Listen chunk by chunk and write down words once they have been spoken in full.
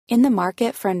In the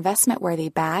market for investment-worthy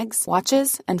bags,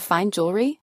 watches, and fine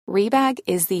jewelry, Rebag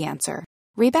is the answer.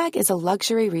 Rebag is a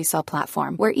luxury resale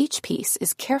platform where each piece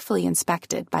is carefully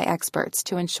inspected by experts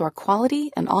to ensure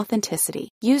quality and authenticity.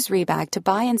 Use Rebag to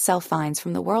buy and sell finds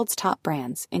from the world's top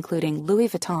brands, including Louis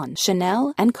Vuitton,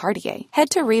 Chanel, and Cartier.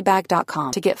 Head to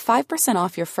Rebag.com to get 5%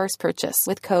 off your first purchase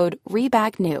with code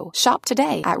REBAGNEW. Shop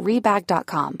today at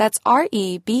Rebag.com. That's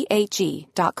REBAG.com.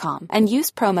 And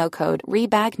use promo code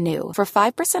REBAGNEW for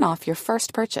 5% off your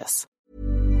first purchase.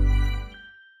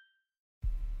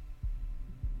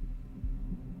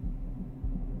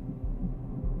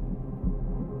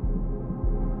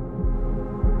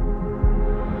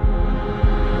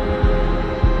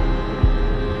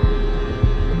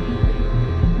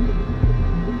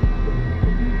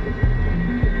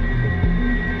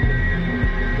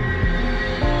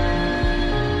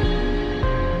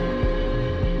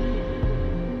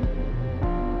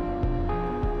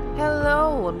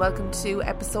 Welcome to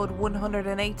episode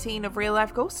 118 of Real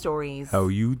Life Ghost Stories. How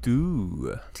you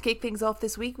do? To kick things off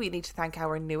this week, we need to thank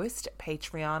our newest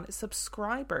Patreon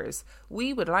subscribers.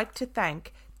 We would like to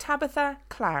thank Tabitha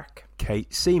Clark,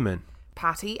 Kate Seaman,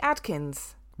 Patty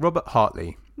Adkins, Robert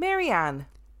Hartley, Marianne,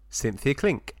 Cynthia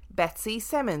Klink, Betsy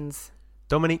Simmons,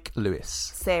 Dominique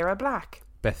Lewis, Sarah Black,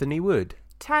 Bethany Wood,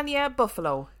 Tanya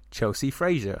Buffalo, Chelsea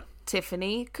Fraser,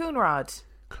 Tiffany Coonrod,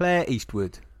 Claire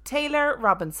Eastwood, Taylor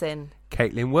Robinson,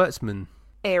 Caitlin Wertzman,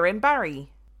 Erin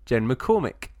Barry, Jen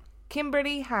McCormick,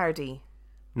 Kimberly Hardy,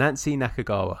 Nancy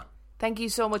Nakagawa. Thank you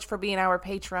so much for being our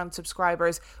Patreon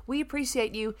subscribers. We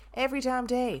appreciate you every damn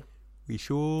day. We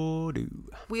sure do.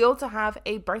 We also have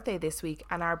a birthday this week,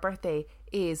 and our birthday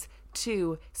is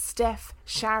to Steph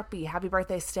Sharpie. Happy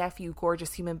birthday, Steph, you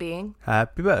gorgeous human being.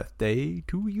 Happy birthday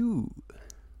to you.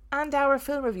 And our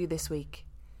film review this week.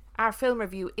 Our film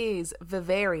review is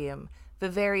Vivarium.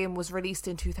 Vivarium was released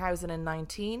in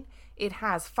 2019. It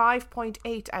has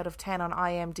 5.8 out of 10 on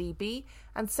IMDb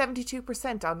and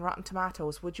 72% on Rotten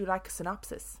Tomatoes. Would you like a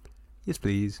synopsis? Yes,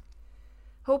 please.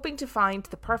 Hoping to find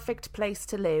the perfect place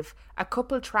to live, a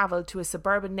couple travel to a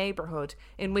suburban neighbourhood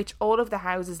in which all of the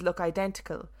houses look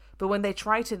identical. But when they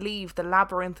try to leave the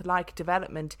labyrinth-like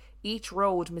development, each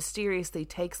road mysteriously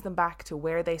takes them back to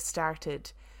where they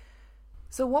started.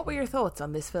 So what were your thoughts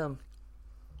on this film?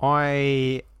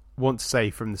 I want to say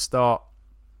from the start,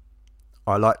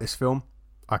 I like this film.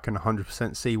 I can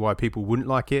 100% see why people wouldn't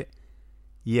like it.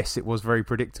 Yes, it was very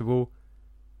predictable,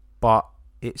 but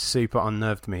it super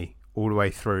unnerved me all the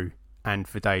way through and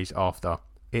for days after.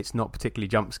 It's not particularly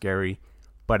jump scary,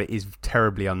 but it is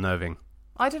terribly unnerving.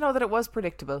 I don't know that it was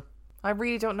predictable. I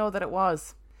really don't know that it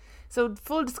was. So,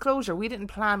 full disclosure, we didn't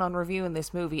plan on reviewing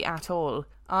this movie at all.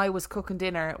 I was cooking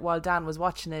dinner while Dan was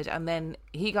watching it, and then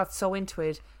he got so into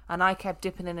it, and I kept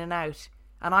dipping in and out,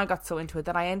 and I got so into it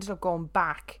that I ended up going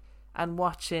back and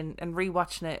watching and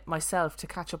rewatching it myself to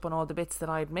catch up on all the bits that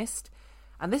I had missed.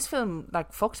 And this film,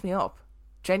 fucked me up.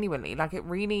 Genuinely. It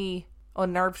really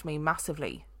unnerved me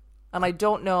massively. And I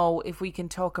don't know if we can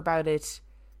talk about it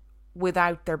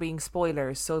without there being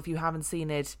spoilers. So if you haven't seen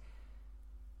it,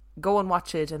 go and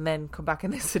watch it and then come back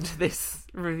and listen to this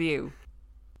review.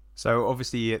 So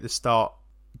obviously at the start,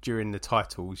 during the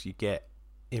titles, you get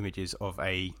images of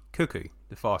a cuckoo,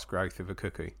 the fast growth of a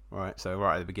cuckoo, right? So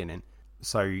right at the beginning.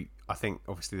 So I think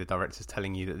obviously the director's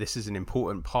telling you that this is an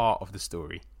important part of the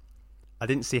story. I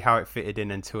didn't see how it fitted in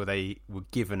until they were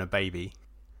given a baby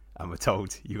and were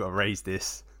told, you got to raise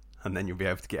this and then you'll be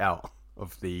able to get out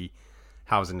of the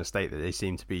housing estate that they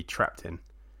seem to be trapped in.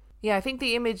 Yeah, I think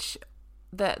the image,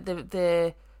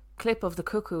 the clip of the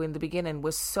cuckoo in the beginning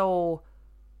was so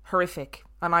horrific,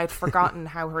 and I'd forgotten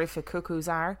how horrific cuckoos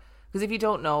are. Because if you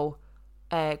don't know,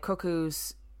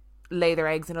 cuckoos lay their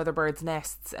eggs in other birds'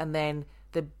 nests, and then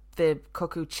the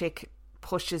cuckoo chick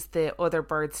pushes the other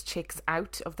bird's chicks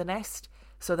out of the nest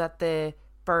so that the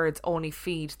birds only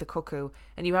feed the cuckoo.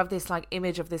 And you have this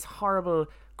image of this horrible,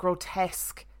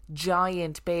 grotesque,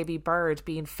 giant baby bird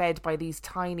being fed by these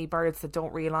tiny birds that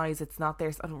don't realise it's not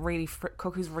theirs. And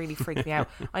cuckoos really freak me out.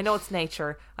 I know it's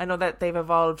nature. I know that they've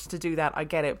evolved to do that. I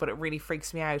get it, but it really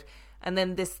freaks me out. And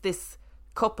then this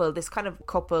kind of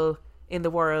couple in the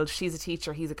world, she's a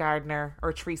teacher, he's a gardener or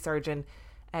a tree surgeon,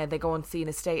 and they go and see an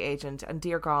estate agent. And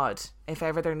dear God, if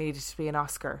ever there needed to be an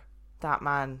Oscar, that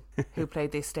man who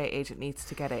played the estate agent needs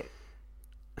to get it.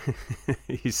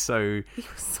 He was so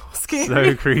scary.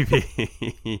 So creepy.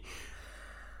 He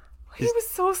was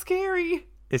so scary.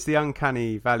 It's the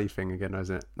uncanny valley thing again,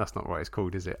 isn't it? That's not what it's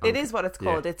called, is it? It is what it's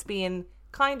called. Yeah. It's being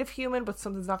kind of human, but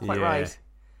something's not quite right.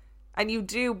 And you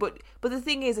do, but the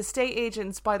thing is, estate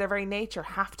agents by their very nature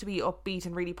have to be upbeat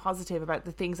and really positive about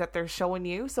the things that they're showing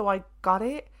you. So I got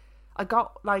it. I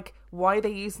got, like, why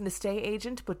they used an estate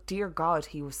agent, but dear God,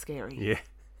 he was scary. Yeah.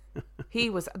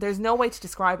 There's no way to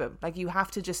describe him. Like, you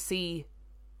have to just see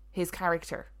his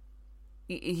character.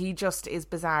 He just is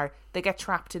bizarre. They get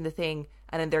trapped in the thing,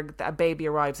 and then a baby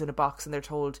arrives in a box, and they're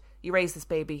told, you raise this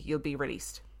baby, you'll be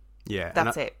released. Yeah.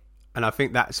 That's it. And I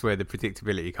think that's where the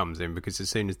predictability comes in, because as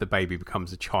soon as the baby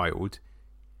becomes a child,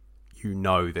 you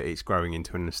know that it's growing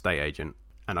into an estate agent.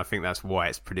 And I think that's why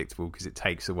it's predictable, because it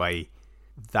takes away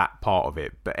that part of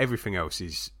it. But everything else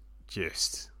is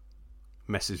just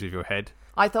messes with your head.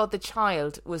 I thought the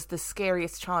child was the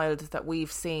scariest child that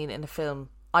we've seen in a film,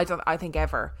 I think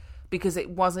ever. Because it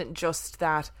wasn't just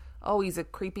that, oh, he's a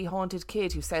creepy haunted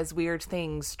kid who says weird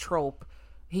things trope.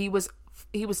 He was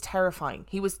terrifying.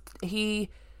 He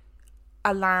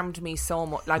alarmed me so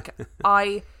much. Like,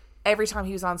 every time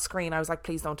he was on screen, I was like,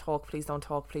 please don't talk, please don't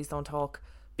talk, please don't talk.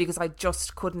 Because I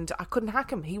couldn't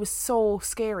hack him. He was so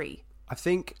scary. I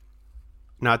think,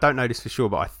 now I don't know this for sure,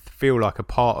 but I feel like a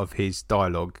part of his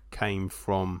dialogue came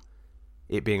from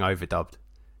it being overdubbed.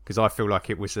 Because I feel like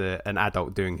it was an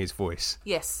adult doing his voice.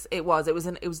 Yes, it was. It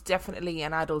was definitely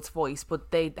an adult's voice,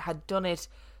 but they had done it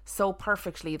so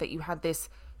perfectly that you had this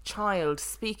child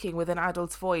speaking with an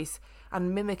adult's voice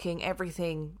and mimicking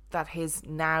everything that his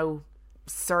now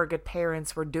surrogate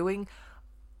parents were doing.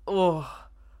 Oh,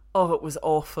 it was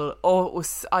awful.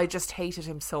 I just hated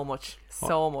him so much.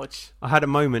 I had a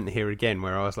moment here again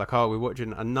where I was like, oh, we're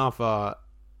watching another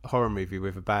horror movie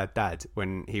with a bad dad,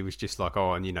 when he was just like,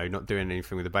 oh, and not doing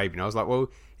anything with the baby. And I was like,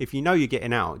 well, if you know you're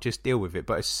getting out, just deal with it.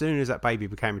 But as soon as that baby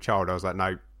became a child, I was like,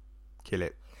 no, kill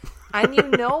it. And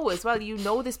as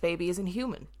well, this baby isn't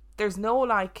human. There's no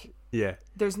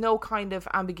there's no kind of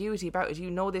ambiguity about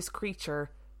it. This creature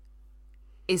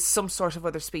is some sort of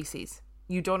other species.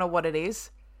 You don't know what it is,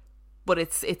 but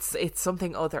it's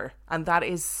something other. And that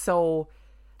is so,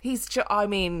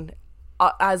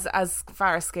 as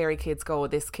far as scary kids go,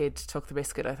 this kid took the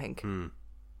biscuit, I think.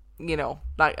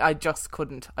 I just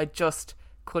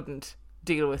couldn't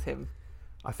deal with him.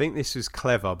 I think this was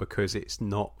clever because it's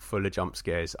not full of jump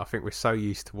scares. I think we're so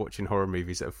used to watching horror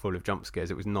movies that are full of jump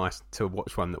scares. It was nice to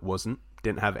watch one that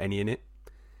didn't have any in it.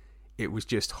 It was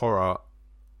just horror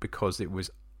because it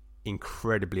was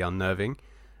incredibly unnerving,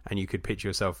 and you could picture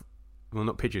yourself, well,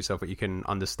 not picture yourself, but you can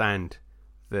understand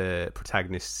the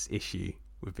protagonist's issue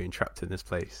with being trapped in this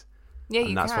place. Yeah,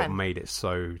 and that's what made it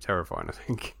so terrifying, I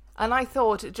think. And I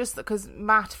thought, just because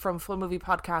Matt from Full Movie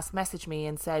Podcast messaged me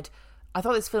and said, I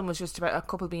thought this film was just about a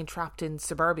couple being trapped in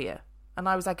suburbia. And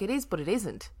I was like, it is, but it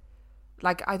isn't.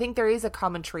 Like, I think there is a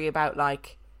commentary about,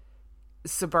 like,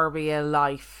 suburbia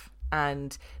life.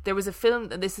 And there was a film,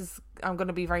 and I'm going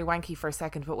to be very wanky for a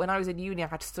second, but when I was in uni, I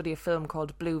had to study a film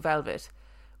called Blue Velvet,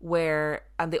 and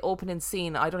the opening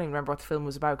scene, I don't even remember what the film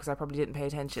was about because I probably didn't pay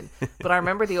attention, but I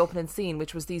remember the opening scene,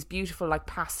 which was these beautiful, like,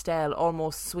 pastel,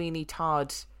 almost not Sweeney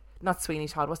Todd, what's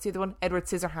the other one? Edward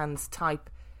Scissorhands type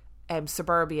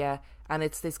suburbia, and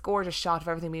it's this gorgeous shot of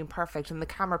everything being perfect, and the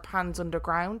camera pans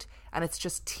underground, and it's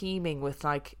just teeming with,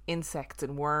 like, insects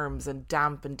and worms and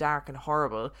damp and dark and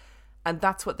horrible. And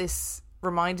that's what this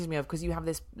reminded me of, because you have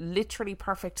this literally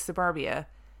perfect suburbia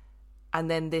and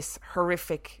then this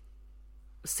horrific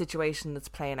situation that's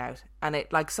playing out. And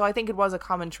it, like, so I think it was a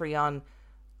commentary on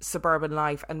suburban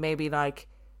life and maybe, like,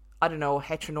 I don't know,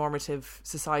 heteronormative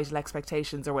societal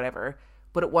expectations or whatever,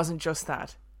 but it wasn't just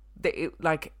that.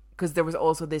 Because there was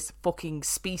also this fucking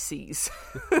species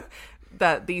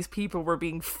that these people were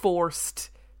being forced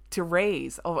to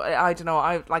raise. Oh, I don't know.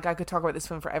 I could talk about this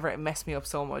film forever. It messed me up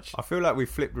so much. I feel like we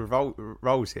flipped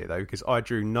roles here, though, because I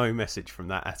drew no message from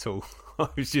that at all. I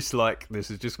was just like,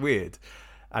 this is just weird.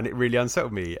 And it really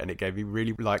unsettled me, and it gave me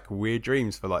really, like, weird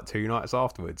dreams for, like, 2 nights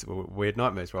afterwards, or weird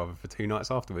nightmares, rather, for 2 nights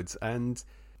afterwards. And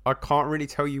I can't really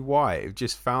tell you why.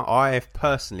 I have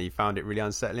personally found it really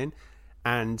unsettling.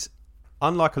 And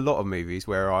unlike a lot of movies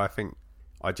where I think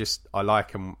I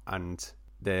like them and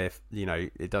they're,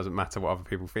 it doesn't matter what other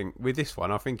people think. With this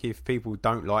one, I think if people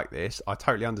don't like this, I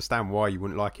totally understand why you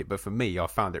wouldn't like it. But for me, I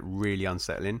found it really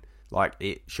unsettling. Like,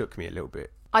 it shook me a little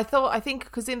bit. I think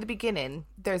because in the beginning,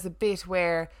 there's a bit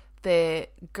where the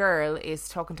girl is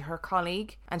talking to her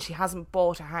colleague and she hasn't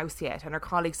bought a house yet. And her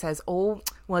colleague says, oh,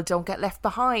 well, don't get left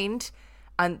behind.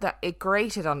 And that it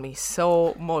grated on me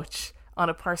so much on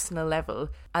a personal level.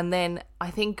 And then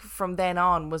I think from then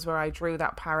on was where I drew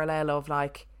that parallel of,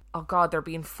 like, oh God, they're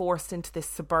being forced into this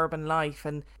suburban life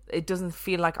and it doesn't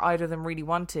feel like either of them really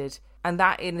wanted. And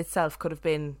that in itself could have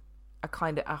been a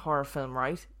kind of a horror film,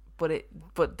 right?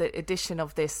 But the addition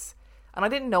of this, and I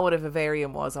didn't know what a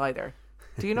vivarium was either.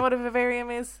 Do you know what a vivarium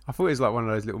is? I thought it was like one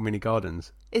of those little mini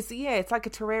gardens. It's like a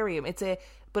terrarium.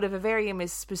 But a vivarium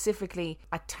is specifically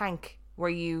a tank where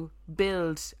you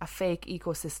build a fake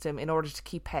ecosystem in order to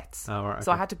keep pets. Oh, right, okay.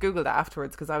 So I had to Google that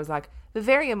afterwards because I was like,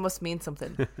 vivarium must mean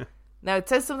something. Now, it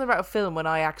says something about a film when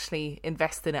I actually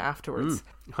invest in it afterwards.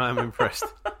 I am impressed.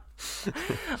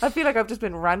 I feel like I've just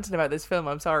been ranting about this film.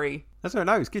 I'm sorry. That's all right.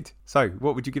 No, it's good. So,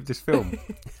 what would you give this film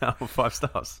out of 5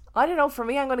 stars? I don't know. For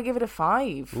me, I'm going to give it a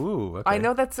 5. Ooh, okay. I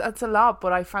know that's a lot,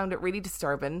 but I found it really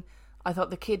disturbing. I thought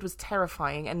the kid was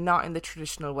terrifying and not in the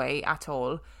traditional way at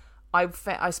all.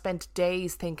 I spent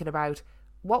days thinking about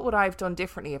what would I have done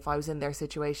differently if I was in their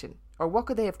situation, or what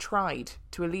could they have tried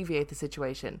to alleviate the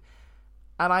situation.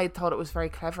 And I thought it was very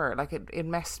clever. Like, it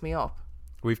messed me up.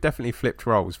 We've definitely flipped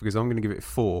roles because I'm going to give it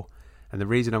 4. And the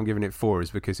reason I'm giving it 4 is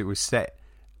because it was set,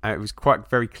 it was quite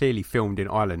very clearly filmed in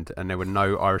Ireland and there were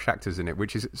no Irish actors in it,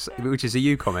 which is a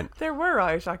you comment. There were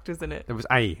Irish actors in it. There was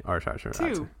a Irish actor.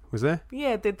 2. Was there?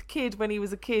 Yeah, the kid when he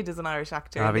was a kid is an Irish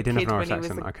actor. He didn't have an Irish when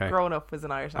accent. He was okay. grown up was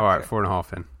an Irish actor. All right, 4.5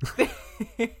 then.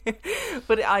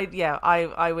 But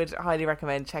I would highly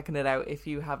recommend checking it out if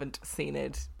you haven't seen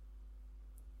it.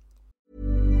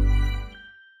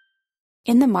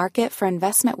 In the market for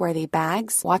investment-worthy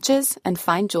bags, watches, and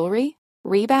fine jewelry,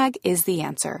 Rebag is the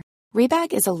answer.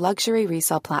 Rebag is a luxury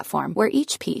resale platform where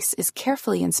each piece is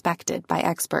carefully inspected by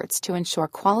experts to ensure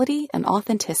quality and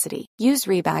authenticity. Use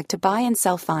Rebag to buy and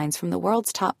sell finds from the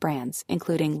world's top brands,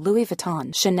 including Louis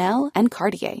Vuitton, Chanel, and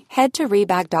Cartier. Head to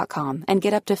Rebag.com and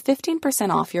get up to 15%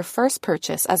 off your first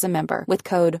purchase as a member with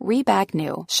code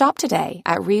REBAGNEW. Shop today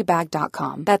at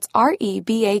Rebag.com. That's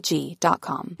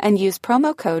REBAG.com. And use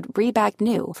promo code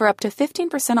REBAGNEW for up to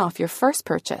 15% off your first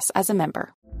purchase as a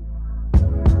member.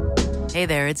 Hey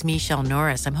there, it's Michelle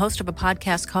Norris. I'm host of a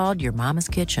podcast called Your Mama's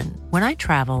Kitchen. When I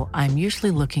travel, I'm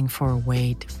usually looking for a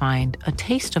way to find a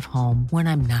taste of home when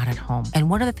I'm not at home. And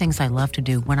one of the things I love to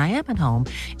do when I am at home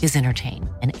is entertain.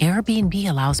 And Airbnb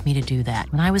allows me to do that.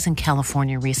 When I was in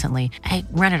California recently, I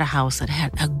rented a house that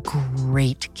had a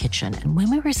great kitchen. And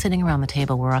when we were sitting around the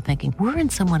table, we were all thinking, we're in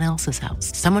someone else's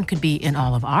house. Someone could be in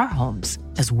all of our homes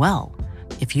as well.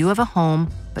 If you have a home,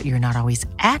 but you're not always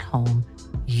at home,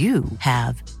 you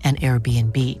have an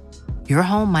Airbnb. Your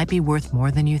home might be worth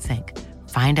more than you think.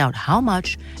 Find out how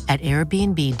much at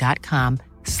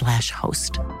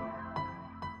airbnb.com/host.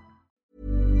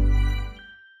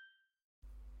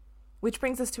 Which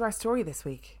brings us to our story this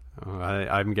week. Oh,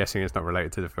 I'm guessing it's not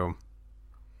related to the film.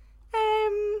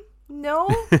 No,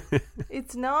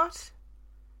 it's not.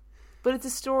 But it's a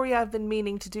story I've been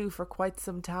meaning to do for quite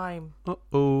some time.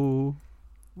 Uh-oh.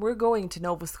 We're going to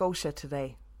Nova Scotia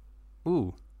today.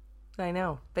 Ooh. I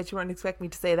know. Bet you weren't expecting me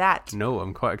to say that. No,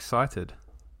 I'm quite excited.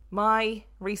 My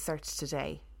research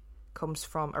today comes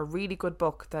from a really good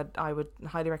book that I would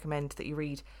highly recommend that you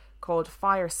read called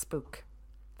Fire Spook,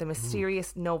 The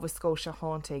Mysterious Nova Scotia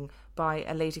Haunting by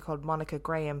a lady called Monica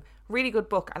Graham. Really good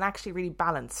book and actually really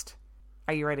balanced.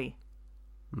 Are you ready?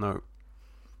 No.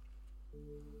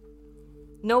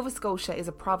 Nova Scotia is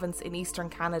a province in eastern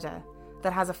Canada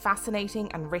that has a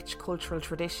fascinating and rich cultural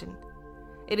tradition.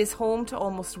 It is home to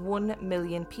almost 1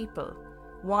 million people,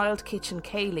 wild kitchen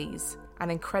ceilidhs,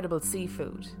 and incredible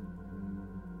seafood.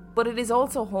 But it is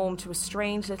also home to a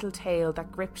strange little tale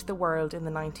that gripped the world in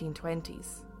the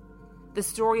 1920s. The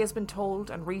story has been told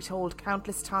and retold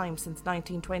countless times since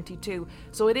 1922,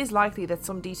 so it is likely that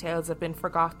some details have been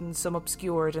forgotten, some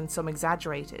obscured, and some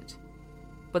exaggerated.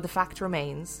 But the fact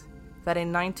remains that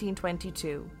in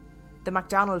 1922, the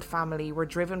MacDonald family were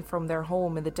driven from their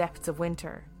home in the depths of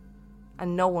winter,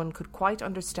 and no one could quite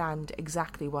understand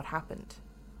exactly what happened.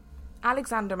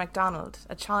 Alexander MacDonald,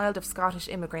 a child of Scottish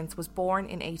immigrants, was born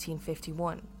in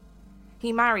 1851.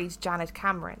 He married Janet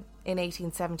Cameron in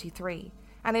 1873,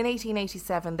 and in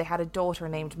 1887 they had a daughter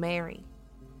named Mary.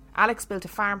 Alex built a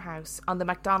farmhouse on the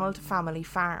MacDonald family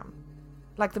farm.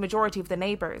 Like the majority of the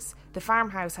neighbours, the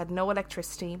farmhouse had no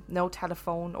electricity, no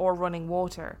telephone or running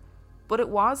water, but it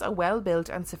was a well-built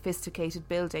and sophisticated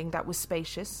building that was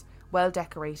spacious,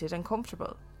 well-decorated and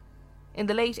comfortable. In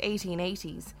the late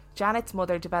 1880s, Janet's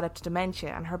mother developed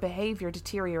dementia and her behaviour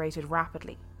deteriorated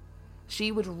rapidly.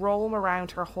 She would roam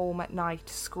around her home at night,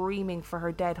 screaming for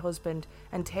her dead husband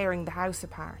and tearing the house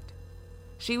apart.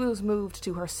 She was moved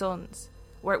to her sons,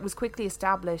 where it was quickly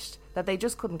established that they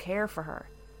just couldn't care for her,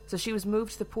 so she was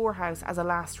moved to the poorhouse as a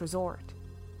last resort.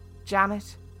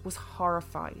 Janet was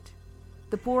horrified.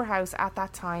 The poorhouse at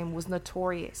that time was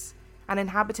notorious, and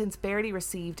inhabitants barely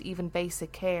received even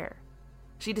basic care.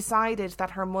 She decided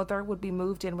that her mother would be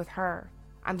moved in with her,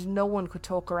 and no one could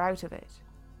talk her out of it.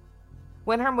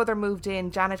 When her mother moved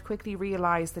in, Janet quickly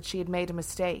realised that she had made a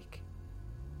mistake.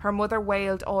 Her mother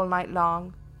wailed all night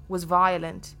long, was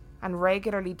violent, and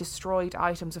regularly destroyed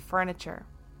items of furniture.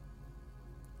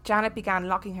 Janet began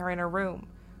locking her in her room,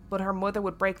 but her mother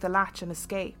would break the latch and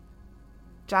escape.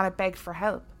 Janet begged for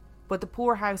help, but the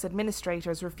poorhouse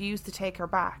administrators refused to take her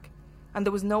back, and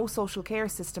there was no social care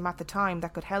system at the time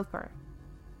that could help her.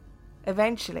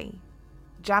 Eventually,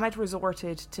 Janet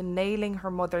resorted to nailing her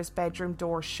mother's bedroom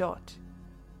door shut,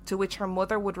 to which her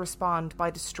mother would respond by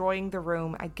destroying the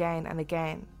room again and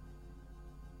again.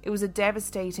 It was a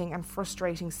devastating and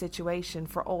frustrating situation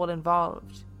for all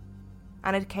involved,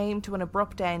 and it came to an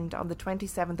abrupt end on the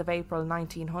 27th of April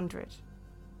 1900.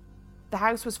 The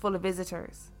house was full of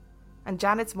visitors, and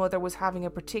Janet's mother was having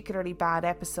a particularly bad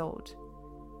episode,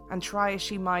 and try as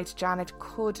she might, Janet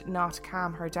could not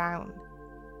calm her down.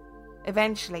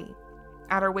 Eventually,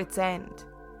 at her wit's end,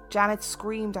 Janet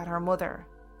screamed at her mother,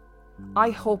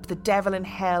 "I hope the devil in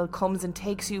hell comes and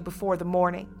takes you before the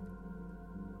morning."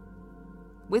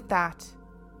 With that,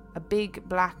 a big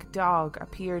black dog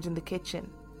appeared in the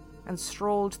kitchen and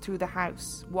strolled through the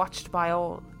house, watched by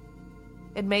all.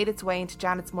 It made its way into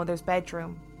Janet's mother's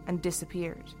bedroom and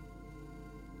disappeared.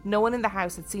 No one in the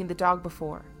house had seen the dog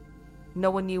before.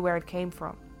 No one knew where it came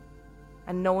from,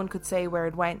 and no one could say where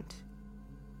it went.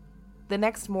 The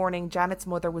next morning, Janet's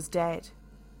mother was dead,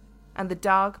 and the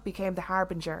dog became the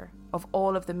harbinger of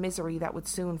all of the misery that would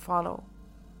soon follow.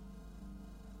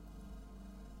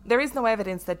 There is no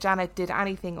evidence that Janet did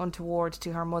anything untoward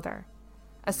to her mother,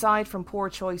 aside from poor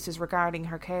choices regarding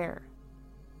her care.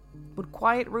 But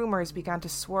quiet rumours began to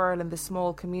swirl in the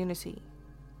small community.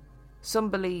 Some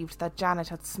believed that Janet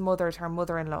had smothered her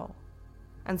mother-in-law,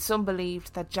 and some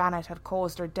believed that Janet had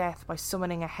caused her death by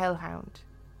summoning a hellhound.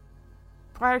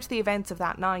 Prior to the events of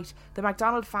that night, the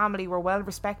MacDonald family were well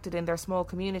respected in their small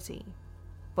community,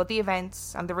 but the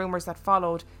events and the rumours that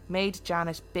followed made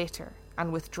Janet bitter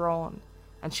and withdrawn,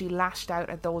 and she lashed out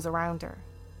at those around her.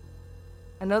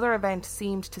 Another event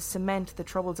seemed to cement the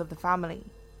troubles of the family.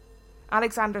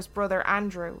 Alexander's brother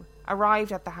Andrew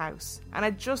arrived at the house and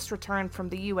had just returned from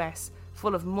the US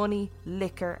full of money,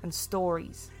 liquor and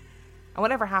stories. And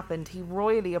whatever happened, he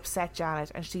royally upset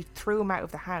Janet and she threw him out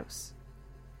of the house.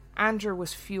 Andrew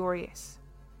was furious,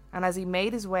 and as he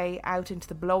made his way out into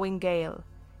the blowing gale,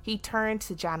 he turned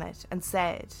to Janet and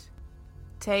said,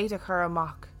 "Té de chur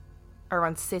amach, ar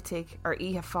an sitig ar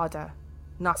ihe fada,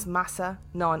 nas massa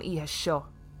ná an ihe seo,"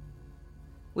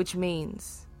 which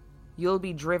means, "You'll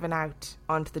be driven out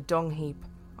onto the dung heap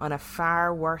on a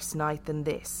far worse night than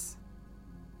this."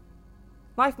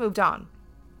 Life moved on,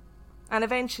 and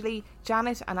eventually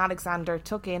Janet and Alexander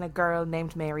took in a girl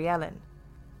named Mary Ellen.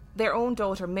 Their own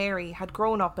daughter Mary had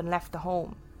grown up and left the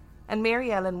home, and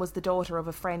Mary Ellen was the daughter of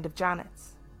a friend of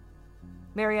Janet's.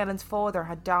 Mary Ellen's father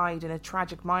had died in a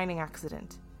tragic mining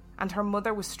accident, and her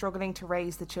mother was struggling to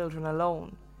raise the children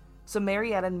alone, so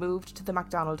Mary Ellen moved to the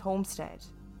MacDonald homestead.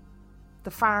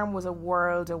 The farm was a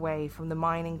world away from the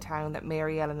mining town that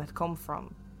Mary Ellen had come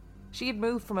from. She had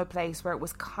moved from a place where it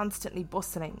was constantly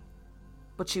bustling,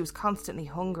 but she was constantly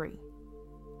hungry.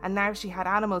 And now she had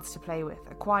animals to play with,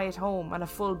 a quiet home and a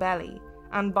full belly,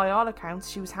 and by all accounts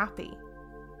she was happy.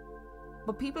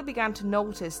 But people began to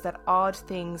notice that odd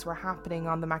things were happening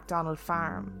on the MacDonald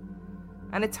farm,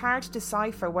 and it's hard to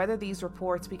decipher whether these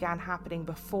reports began happening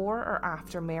before or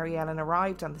after Mary Ellen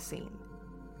arrived on the scene.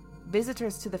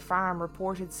 Visitors to the farm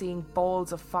reported seeing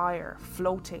balls of fire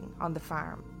floating on the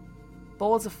farm,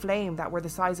 balls of flame that were the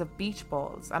size of beach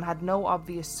balls and had no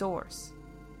obvious source.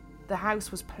 The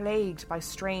house was plagued by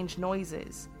strange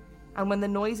noises, and when the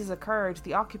noises occurred,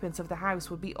 the occupants of the house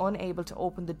would be unable to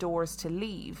open the doors to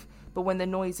leave, but when the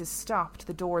noises stopped,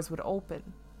 the doors would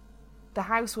open. The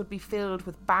house would be filled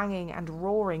with banging and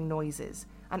roaring noises,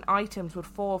 and items would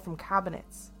fall from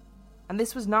cabinets. And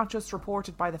this was not just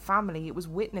reported by the family, it was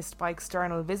witnessed by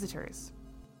external visitors.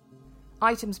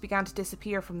 Items began to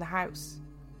disappear from the house.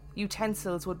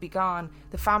 Utensils would be gone,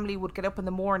 the family would get up in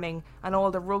the morning and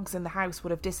all the rugs in the house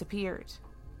would have disappeared.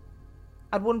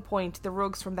 At one point, the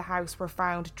rugs from the house were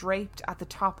found draped at the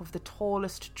top of the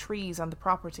tallest trees on the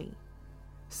property.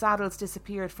 Saddles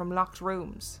disappeared from locked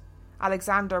rooms.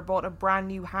 Alexander bought a brand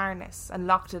new harness and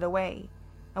locked it away,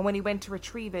 and when he went to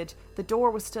retrieve it, the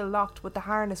door was still locked but the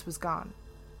harness was gone.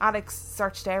 Alex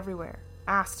searched everywhere,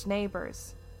 asked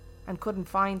neighbours, and couldn't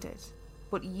find it.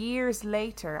 But years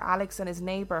later, Alex and his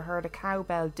neighbour heard a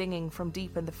cowbell dinging from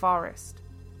deep in the forest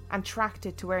and tracked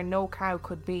it to where no cow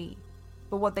could be.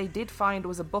 But what they did find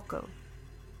was a buckle,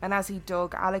 and as he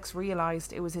dug, Alex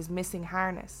realised it was his missing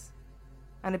harness,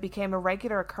 and it became a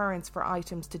regular occurrence for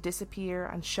items to disappear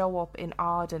and show up in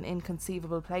odd and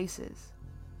inconceivable places.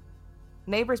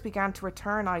 Neighbours began to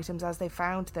return items as they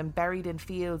found them buried in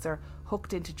fields or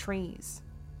hooked into trees.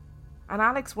 And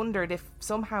Alex wondered if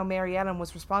somehow Mary Ellen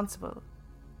was responsible.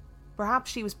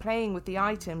 Perhaps she was playing with the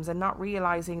items and not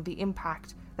realising the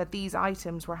impact that these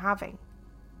items were having.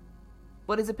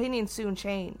 But his opinion soon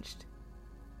changed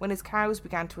when his cows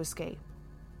began to escape,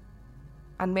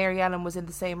 and Mary Ellen was in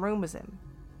the same room as him.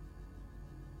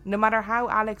 No matter how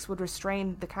Alex would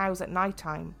restrain the cows at night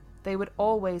time, they would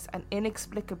always and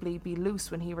inexplicably be loose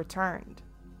when he returned.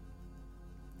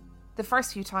 The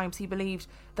first few times he believed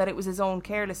that it was his own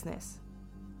carelessness,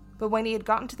 but when he had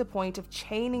gotten to the point of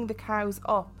chaining the cows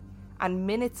up and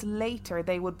minutes later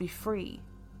they would be free,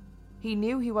 he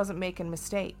knew he wasn't making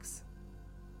mistakes.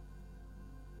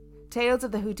 Tales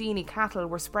of the Houdini cattle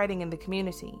were spreading in the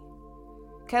community.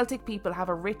 Celtic people have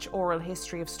a rich oral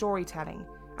history of storytelling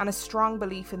and a strong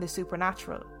belief in the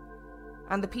supernatural,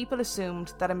 and the people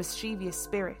assumed that a mischievous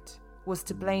spirit was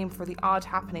to blame for the odd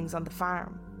happenings on the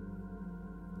farm.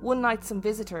 One night some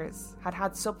visitors had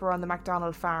had supper on the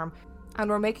MacDonald farm and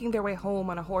were making their way home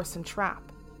on a horse and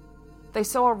trap. They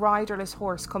saw a riderless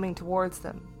horse coming towards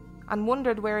them and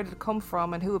wondered where it had come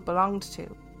from and who it belonged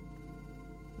to.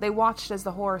 They watched as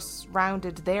the horse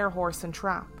rounded their horse and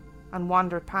trap and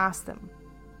wandered past them.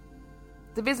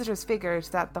 The visitors figured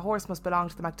that the horse must belong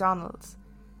to the MacDonalds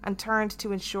and turned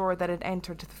to ensure that it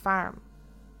entered the farm.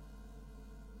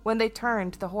 When they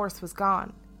turned, the horse was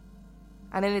gone,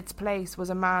 and in its place was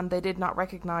a man they did not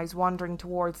recognise wandering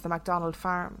towards the MacDonald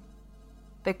farm.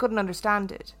 They couldn't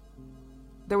understand it.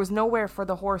 There was nowhere for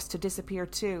the horse to disappear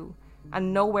to,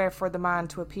 and nowhere for the man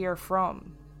to appear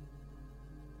from.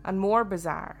 And more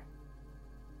bizarre,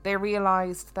 they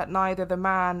realised that neither the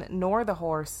man nor the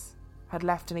horse had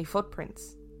left any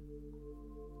footprints.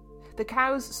 The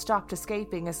cows stopped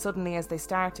escaping as suddenly as they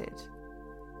started,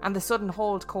 and the sudden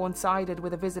halt coincided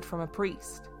with a visit from a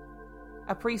priest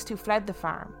who fled the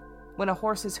farm when a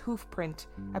horse's hoof print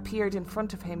appeared in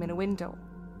front of him in a window.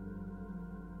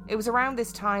 It was around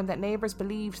this time that neighbours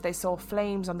believed they saw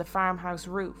flames on the farmhouse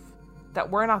roof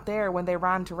that were not there when they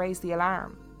ran to raise the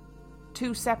alarm.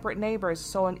 2 separate neighbours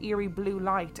saw an eerie blue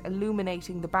light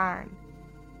illuminating the barn,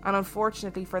 and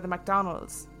unfortunately for the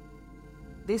MacDonalds,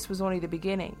 this was only the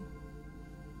beginning.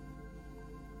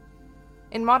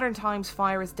 In modern times,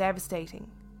 fire is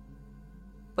devastating,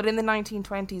 but in the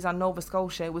 1920s on Nova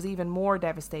Scotia it was even more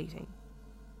devastating.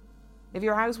 If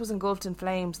your house was engulfed in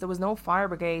flames, there was no fire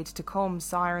brigade to come,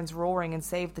 sirens roaring, and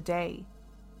save the day.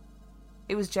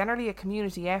 It was generally a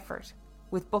community effort,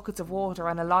 with buckets of water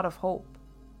and a lot of hope.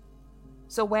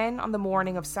 So when, on the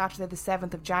morning of Saturday the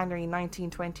 7th of January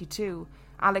 1922,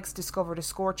 Alex discovered a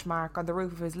scorch mark on the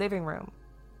roof of his living room,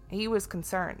 he was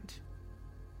concerned.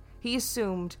 He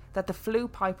assumed that the flue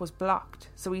pipe was blocked,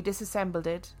 so he disassembled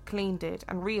it, cleaned it,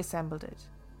 and reassembled it.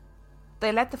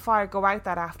 They let the fire go out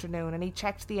that afternoon, and he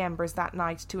checked the embers that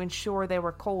night to ensure they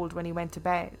were cold when he went to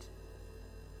bed.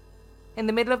 In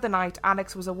the middle of the night,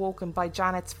 Alex was awoken by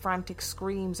Janet's frantic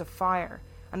screams of fire,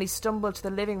 and he stumbled to the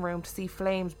living room to see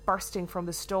flames bursting from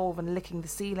the stove and licking the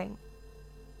ceiling.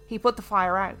 He put the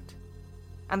fire out,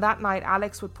 and that night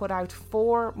Alex would put out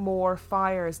 4 more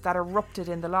fires that erupted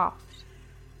in the loft.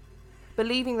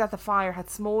 Believing that the fire had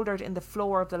smouldered in the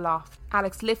floor of the loft,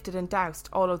 Alex lifted and doused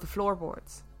all of the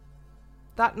floorboards.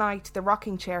 That night the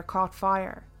rocking chair caught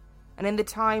fire, and in the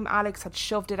time Alex had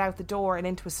shoved it out the door and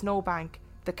into a snowbank,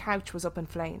 the couch was up in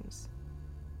flames.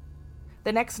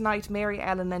 The next night, Mary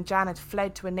Ellen and Janet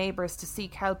fled to a neighbour's to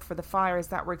seek help for the fires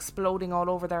that were exploding all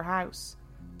over their house.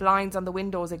 Blinds on the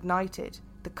windows ignited,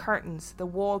 the curtains, the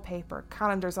wallpaper,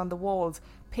 calendars on the walls,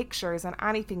 pictures and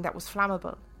anything that was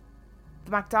flammable.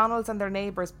 The MacDonalds and their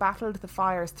neighbours battled the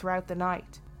fires throughout the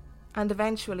night, and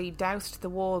eventually doused the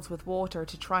walls with water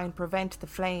to try and prevent the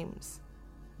flames,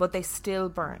 but they still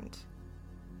burned.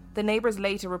 The neighbours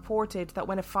later reported that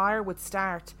when a fire would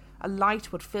start, a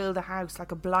light would fill the house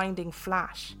like a blinding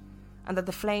flash, and that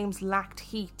the flames lacked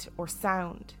heat or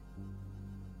sound.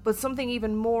 But something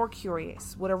even more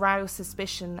curious would arouse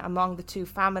suspicion among the 2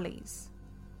 families.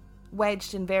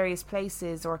 Wedged in various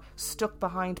places or stuck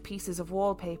behind pieces of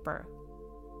wallpaper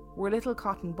were little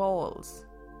cotton balls,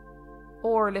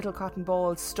 or little cotton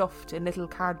balls stuffed in little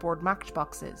cardboard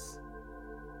matchboxes.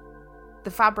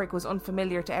 The fabric was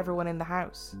unfamiliar to everyone in the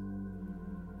house.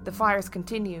 The fires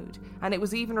continued, and it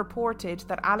was even reported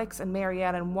that Alex and Mary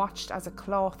Ellen watched as a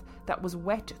cloth that was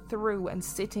wet through and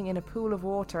sitting in a pool of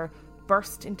water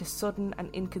burst into sudden and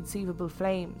inconceivable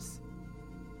flames.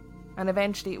 And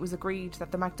eventually it was agreed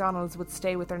that the MacDonalds would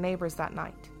stay with their neighbours that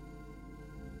night.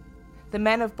 The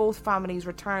men of both families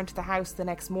returned to the house the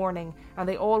next morning, and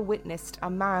they all witnessed a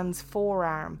man's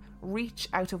forearm reach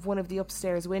out of one of the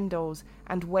upstairs windows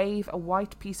and wave a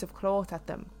white piece of cloth at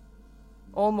them,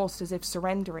 almost as if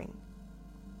surrendering.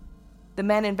 The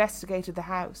men investigated the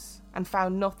house and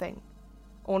found nothing,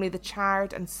 only the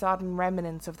charred and sodden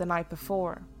remnants of the night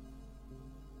before.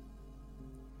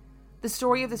 The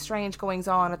story of the strange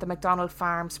goings-on at the MacDonald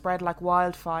farm spread like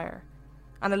wildfire,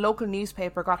 and a local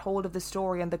newspaper got hold of the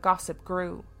story and the gossip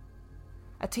grew.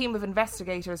 A team of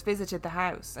investigators visited the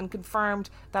house and confirmed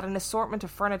that an assortment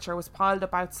of furniture was piled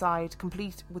up outside,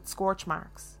 complete with scorch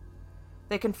marks.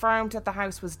 They confirmed that the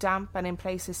house was damp and in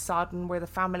places sodden, where the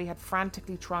family had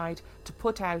frantically tried to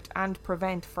put out and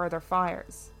prevent further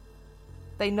fires.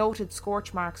 They noted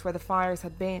scorch marks where the fires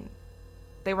had been.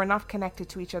 They were not connected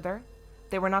to each other.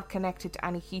 They were not connected to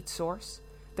any heat source.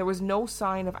 There was no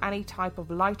sign of any type of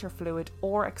lighter fluid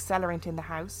or accelerant in the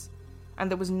house,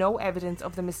 and there was no evidence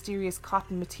of the mysterious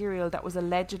cotton material that was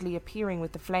allegedly appearing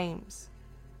with the flames.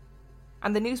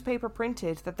 And the newspaper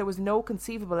printed that there was no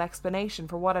conceivable explanation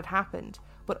for what had happened,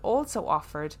 but also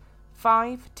offered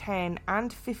 $5, $10,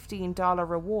 and $15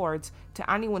 rewards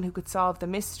to anyone who could solve the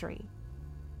mystery.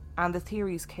 And the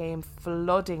theories came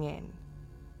flooding in.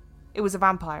 It was a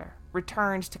vampire,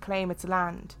 returned to claim its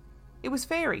land. It was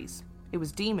fairies. It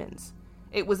was demons.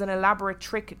 It was an elaborate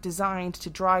trick designed to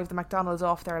drive the MacDonalds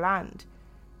off their land.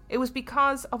 It was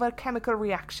because of a chemical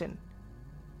reaction.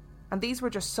 And these were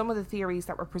just some of the theories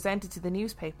that were presented to the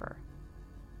newspaper.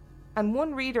 And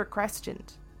one reader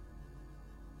questioned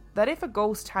that if a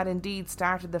ghost had indeed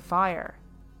started the fire,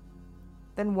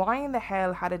 then why in the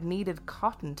hell had it needed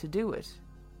cotton to do it?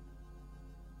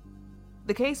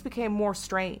 The case became more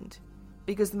strained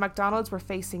because the MacDonalds were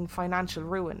facing financial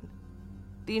ruin.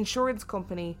 The insurance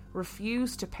company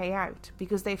refused to pay out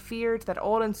because they feared that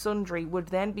all and sundry would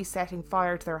then be setting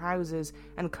fire to their houses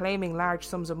and claiming large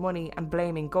sums of money and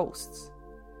blaming ghosts.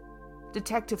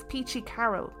 Detective Peachy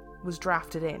Carroll was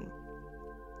drafted in,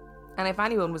 and if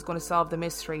anyone was going to solve the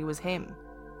mystery, it was him.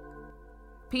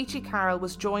 Peachy Carroll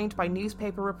was joined by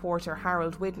newspaper reporter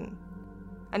Harold Whidden,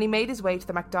 and he made his way to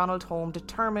the MacDonald home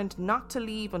determined not to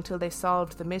leave until they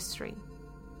solved the mystery.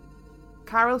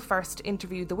 Carroll first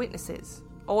interviewed the witnesses,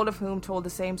 all of whom told the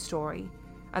same story,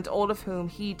 and all of whom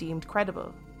he deemed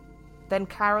credible. Then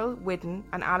Carroll, Whidden,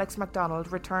 and Alex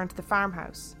MacDonald returned to the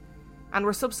farmhouse, and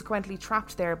were subsequently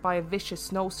trapped there by a vicious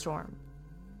snowstorm.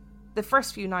 The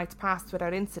first few nights passed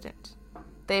without incident.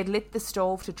 They had lit the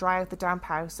stove to dry out the damp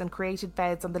house and created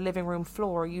beds on the living room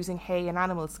floor using hay and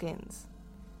animal skins.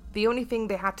 The only thing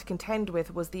they had to contend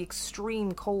with was the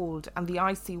extreme cold and the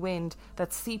icy wind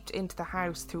that seeped into the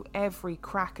house through every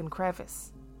crack and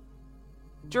crevice.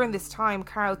 During this time,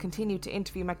 Carroll continued to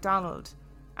interview MacDonald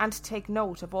and to take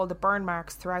note of all the burn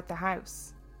marks throughout the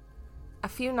house. A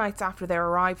few nights after their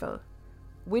arrival,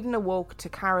 Whidden awoke to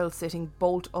Carroll sitting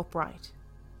bolt upright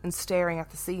and staring at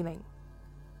the ceiling.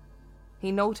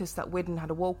 He noticed that Whidden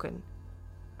had awoken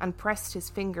and pressed his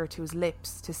finger to his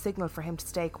lips to signal for him to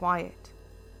stay quiet.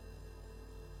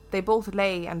 They both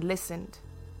lay and listened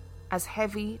as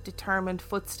heavy, determined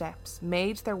footsteps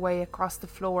made their way across the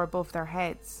floor above their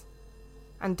heads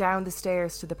and down the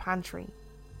stairs to the pantry.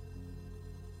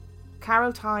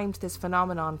 Carroll timed this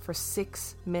phenomenon for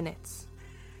 6 minutes,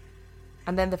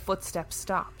 and then the footsteps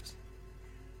stopped,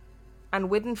 and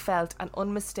Whidden felt an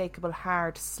unmistakable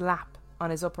hard slap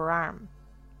on his upper arm.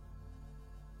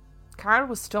 Carroll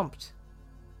was stumped.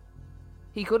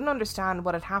 He couldn't understand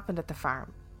what had happened at the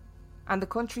farm, and the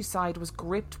countryside was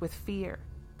gripped with fear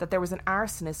that there was an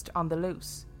arsonist on the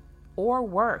loose, or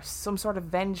worse, some sort of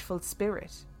vengeful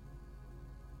spirit.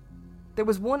 There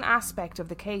was one aspect of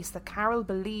the case that Carroll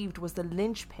believed was the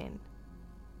linchpin,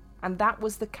 and that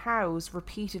was the cows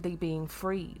repeatedly being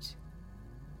freed.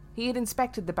 He had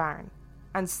inspected the barn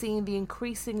and seen the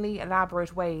increasingly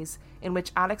elaborate ways in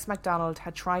which Alex MacDonald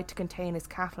had tried to contain his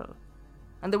cattle,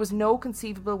 and there was no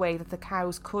conceivable way that the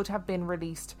cows could have been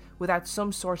released without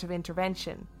some sort of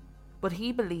intervention, but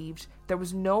he believed there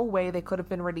was no way they could have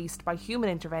been released by human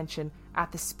intervention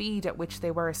at the speed at which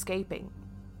they were escaping.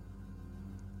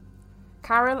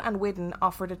 Carroll and Whidden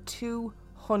offered a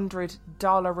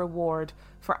 $200 reward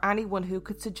for anyone who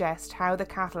could suggest how the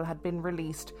cattle had been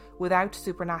released without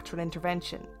supernatural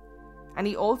intervention, and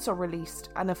he also released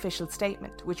an official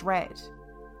statement which read,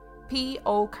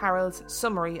 P.O. Carroll's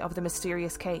summary of the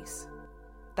mysterious case.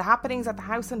 The happenings at the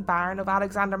house and barn of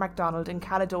Alexander MacDonald in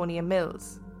Caledonia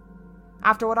Mills.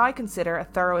 After what I consider a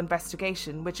thorough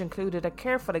investigation, which included a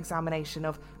careful examination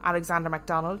of Alexander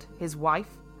MacDonald, his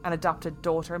wife, and adopted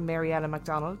daughter Mary Ellen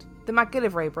MacDonald, the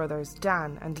MacGillivray brothers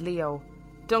Dan and Leo,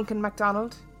 Duncan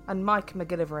MacDonald and Mike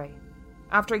MacGillivray,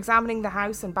 After examining the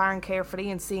house and barn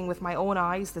carefully and seeing with my own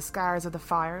eyes the scars of the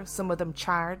fire, some of them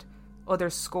charred,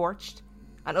 others scorched,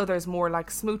 and others more like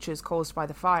smooches caused by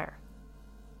the fire.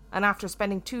 And after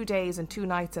spending 2 days and 2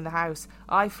 nights in the house,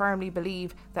 I firmly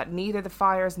believe that neither the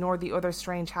fires nor the other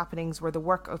strange happenings were the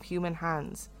work of human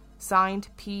hands. Signed,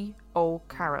 P. O.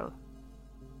 Carroll.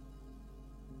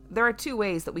 There are 2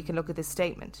 ways that we can look at this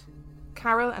statement.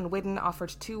 Carroll and Whidden offered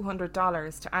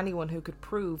 $200 to anyone who could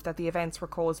prove that the events were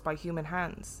caused by human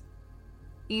hands.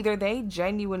 Either they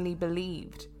genuinely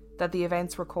believed that the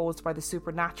events were caused by the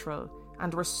supernatural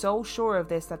and were so sure of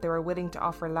this that they were willing to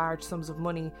offer large sums of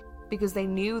money because they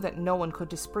knew that no one could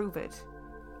disprove it.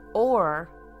 Or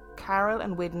Carroll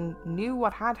and Whidden knew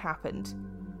what had happened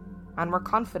and were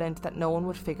confident that no one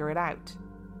would figure it out.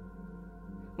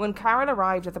 When Carroll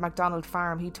arrived at the MacDonald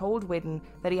farm, he told Whidden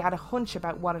that he had a hunch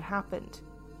about what had happened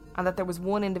and that there was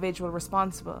one individual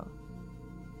responsible.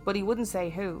 But he wouldn't say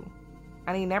who,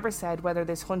 and he never said whether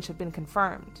this hunch had been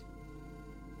confirmed.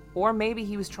 Or maybe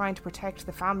he was trying to protect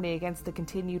the family against the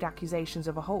continued accusations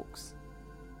of a hoax.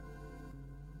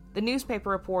 The newspaper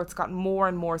reports got more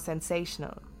and more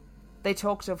sensational. They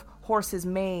talked of horses'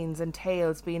 manes and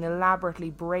tails being elaborately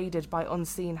braided by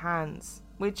unseen hands,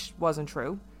 which wasn't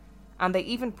true, and they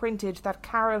even printed that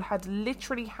Carroll had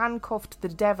literally handcuffed the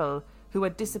devil who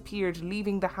had disappeared,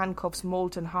 leaving the handcuffs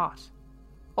molten hot.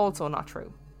 Also not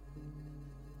true.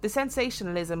 The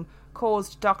sensationalism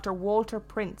caused Dr. Walter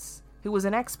Prince, who was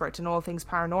an expert in all things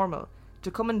paranormal,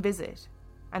 to come and visit,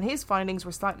 and his findings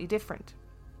were slightly different.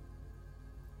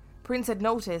 Prince had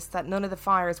noticed that none of the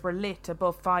fires were lit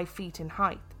above 5 feet in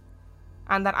height,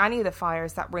 and that any of the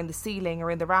fires that were in the ceiling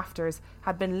or in the rafters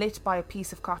had been lit by a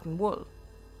piece of cotton wool.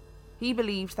 He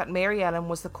believed that Mary Ellen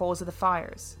was the cause of the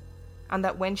fires, and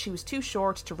that when she was too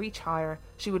short to reach higher,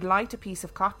 she would light a piece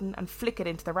of cotton and flick it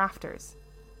into the rafters.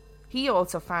 He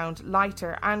also found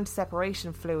lighter and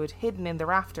separation fluid hidden in the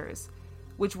rafters,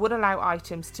 which would allow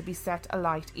items to be set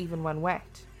alight even when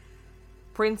wet.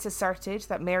 Prince asserted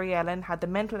that Mary Ellen had the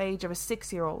mental age of a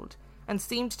 6-year-old and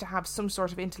seemed to have some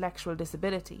sort of intellectual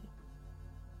disability.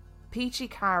 Peachy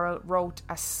Carroll wrote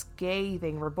a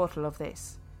scathing rebuttal of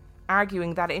this,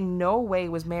 arguing that in no way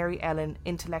was Mary Ellen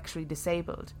intellectually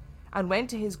disabled, and went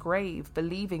to his grave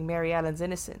believing Mary Ellen's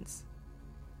innocence.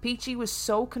 Peachy was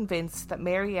so convinced that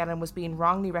Mary Ellen was being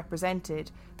wrongly represented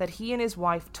that he and his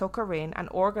wife took her in and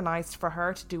organised for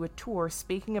her to do a tour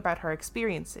speaking about her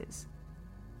experiences.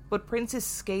 But Prince's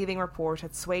scathing report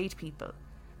had swayed people,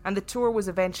 and the tour was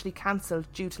eventually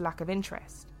cancelled due to lack of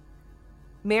interest.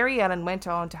 Mary Ellen went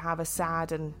on to have a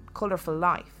sad and colourful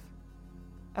life.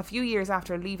 A few years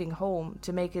after leaving home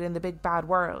to make it in the big bad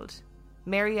world,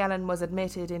 Mary Ellen was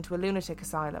admitted into a lunatic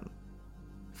asylum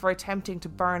for attempting to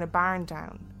burn a barn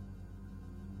down.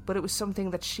 But it was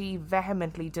something that she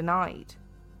vehemently denied.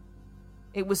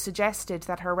 It was suggested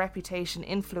that her reputation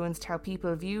influenced how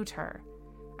people viewed her,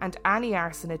 and any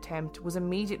arson attempt was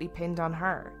immediately pinned on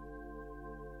her.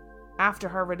 After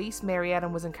her release, Mary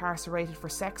Ellen was incarcerated for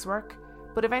sex work,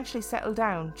 but eventually settled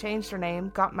down, changed her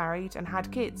name, got married, and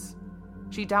had kids.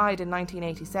 She died in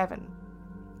 1987.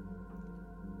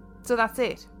 So that's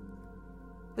it.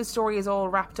 The story is all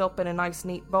wrapped up in a nice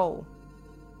neat bow.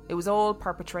 It was all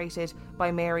perpetrated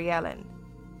by Mary Ellen.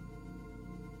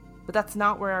 But that's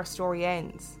not where our story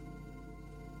ends.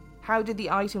 How did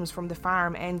the items from the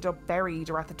farm end up buried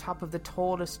or at the top of the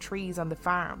tallest trees on the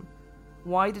farm?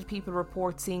 Why did people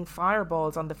report seeing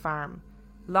fireballs on the farm,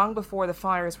 long before the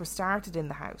fires were started in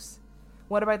the house?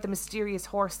 What about the mysterious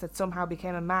horse that somehow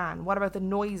became a man? What about the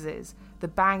noises, the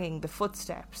banging, the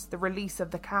footsteps, the release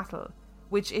of the cattle,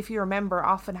 which, if you remember,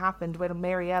 often happened when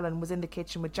Mary Ellen was in the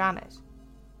kitchen with Janet?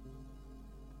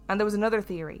 And there was another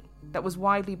theory that was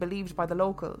widely believed by the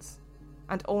locals,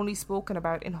 and only spoken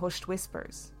about in hushed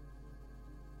whispers.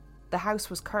 The house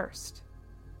was cursed.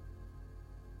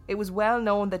 It was well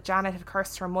known that Janet had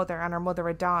cursed her mother and her mother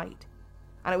had died,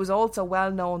 and it was also well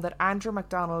known that Andrew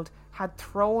MacDonald had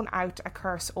thrown out a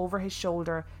curse over his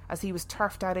shoulder as he was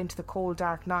turfed out into the cold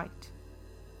dark night.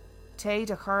 Te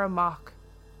de chur amach,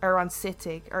 an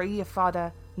sitig, ia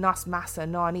fada, nos massa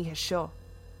no an ihe sho.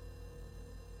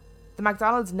 The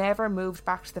MacDonalds never moved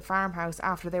back to the farmhouse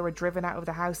after they were driven out of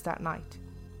the house that night.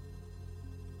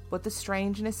 But the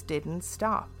strangeness didn't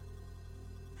stop.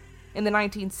 In the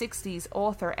 1960s,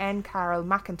 author N. Carroll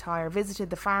McIntyre visited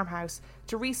the farmhouse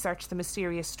to research the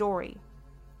mysterious story.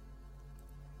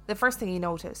 The first thing he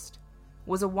noticed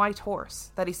was a white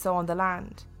horse that he saw on the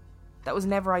land that was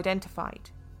never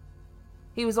identified.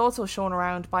 He was also shown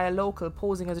around by a local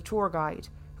posing as a tour guide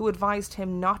who advised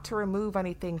him not to remove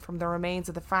anything from the remains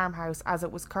of the farmhouse as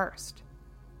it was cursed.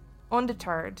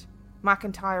 Undeterred,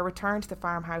 McIntyre returned to the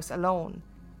farmhouse alone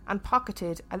and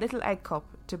pocketed a little egg cup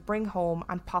to bring home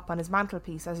and pop on his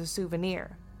mantelpiece as a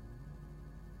souvenir.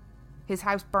 His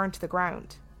house burnt to the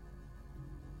ground.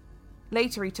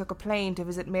 Later he took a plane to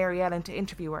visit Mary Ellen to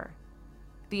interview her.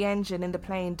 The engine in the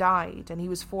plane died and he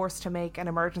was forced to make an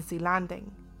emergency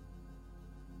landing.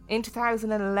 In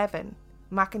 2011,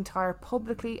 McIntyre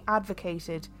publicly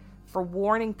advocated for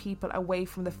warning people away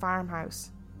from the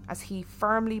farmhouse, as he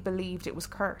firmly believed it was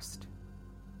cursed.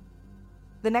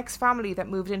 The next family that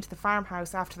moved into the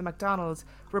farmhouse after the McDonalds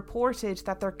reported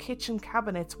that their kitchen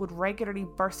cabinets would regularly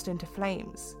burst into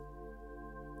flames.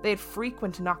 They had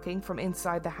frequent knocking from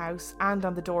inside the house and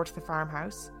on the door to the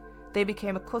farmhouse. They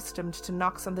became accustomed to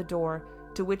knocks on the door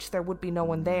to which there would be no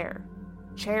one there.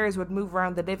 Chairs would move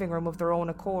around the living room of their own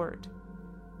accord.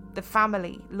 The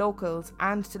family, locals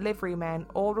and delivery men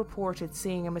all reported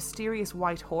seeing a mysterious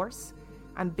white horse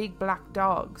and big black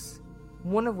dogs,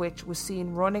 one of which was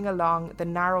seen running along the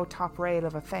narrow top rail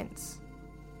of a fence.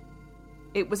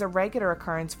 It was a regular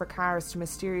occurrence for cars to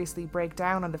mysteriously break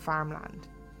down on the farmland,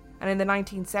 and in the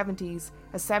 1970s,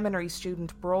 a seminary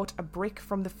student brought a brick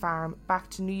from the farm back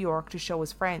to New York to show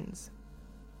his friends.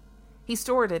 He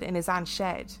stored it in his aunt's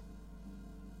shed,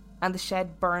 and the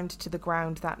shed burned to the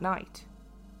ground that night.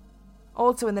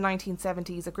 Also in the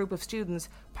 1970s, a group of students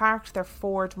parked their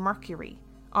Ford Mercury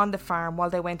on the farm while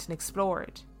they went and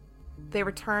explored. They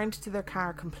returned to their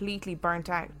car completely burnt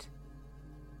out.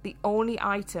 The only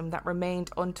item that remained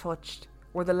untouched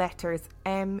were the letters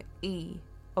M.E.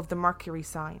 of the Mercury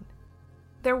sign.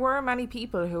 There were many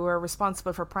people who were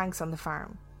responsible for pranks on the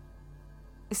farm,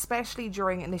 especially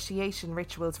during initiation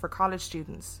rituals for college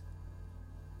students.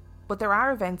 But there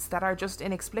are events that are just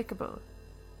inexplicable.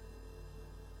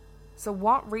 So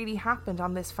what really happened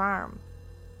on this farm?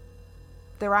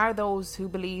 There are those who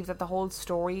believe that the whole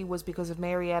story was because of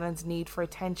Mary Ellen's need for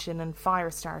attention and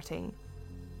fire starting.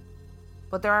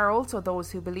 But there are also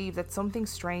those who believe that something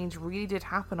strange really did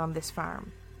happen on this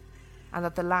farm, and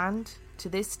that the land, to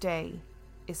this day,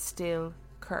 is still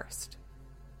cursed.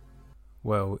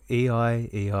 Well,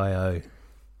 E-I-E-I-O.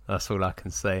 That's all I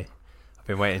can say. I've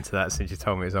been waiting to that since you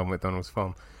told me it was on McDonald's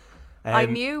farm. I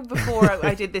knew before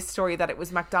I did this story that it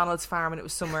was McDonald's farm and it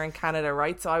was somewhere in Canada,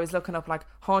 right? So I was looking up like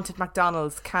haunted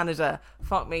McDonald's Canada.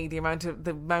 Fuck me, the amount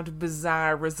of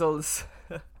bizarre results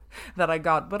that I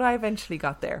got, but I eventually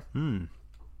got there.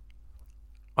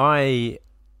 I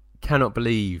cannot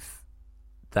believe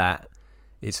that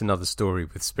it's another story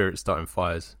with spirits starting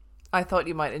fires. I thought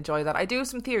you might enjoy that. I do have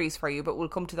some theories for you, but we'll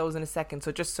come to those in a second.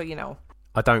 So just so you know,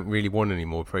 I don't really want any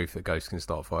more proof that ghosts can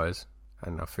start fires,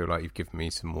 and I feel like you've given me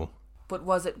some more. But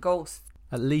was it ghosts?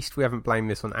 At least we haven't blamed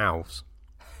this on owls.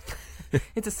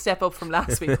 It's a step up from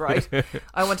last week, right?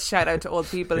 I want to shout out to all the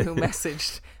people who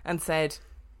messaged and said,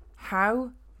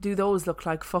 how do those look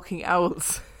like fucking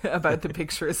owls? About the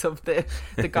pictures of the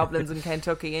goblins in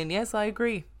Kentucky. And yes, I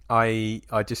agree.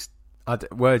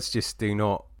 Words just do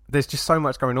not... There's just so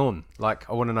much going on. Like,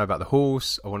 I want to know about the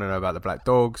horse. I want to know about the black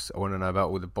dogs. I want to know about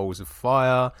all the balls of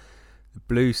fire, the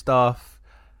blue stuff,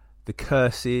 the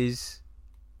curses.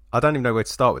 I don't even know where to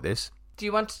start with this.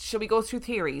 Shall we go through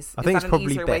theories? I think it's probably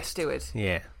easier best way to do it?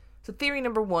 Yeah. So theory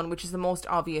number 1, which is the most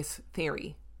obvious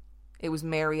theory, it was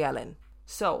Mary Ellen.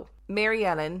 So Mary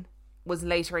Ellen was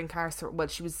later incarcerated. Well,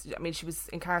 she was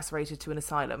incarcerated to an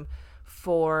asylum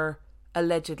for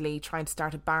allegedly trying to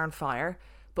start a barn fire.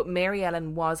 But Mary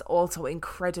Ellen was also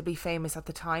incredibly famous at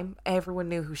the time. Everyone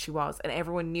knew who she was, and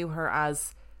everyone knew her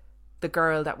as the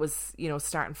girl that was,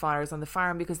 starting fires on the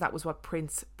farm, because that was what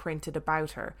Prince printed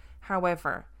about her.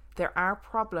 However, there are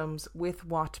problems with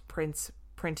what Prince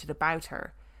printed about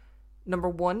her. Number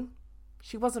 1,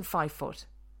 she wasn't 5 foot.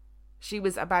 She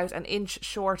was about an inch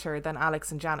shorter than Alex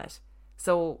and Janet.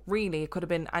 So really, it could have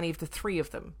been any of the 3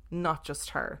 of them, not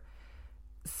just her.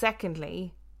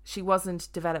 Secondly, she wasn't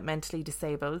developmentally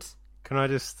disabled. Can I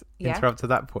just interrupt at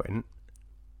that point?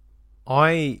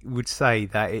 I would say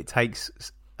that it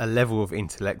takes a level of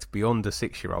intellect beyond a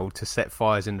 6-year-old to set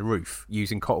fires in the roof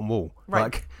using cotton wool. Right.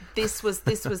 Like... This was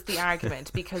the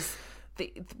argument, because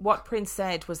what Prince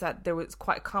said was that there was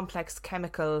quite a complex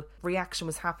chemical reaction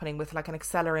was happening with like an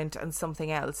accelerant and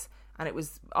something else, and it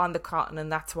was on the cotton,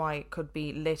 and that's why it could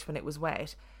be lit when it was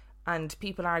wet. And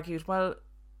people argued, well,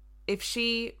 if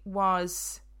she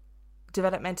was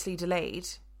developmentally delayed,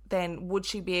 then would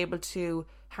she be able to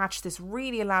hatch this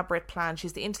really elaborate plan?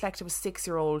 She's the intellect of a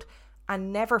 6-year-old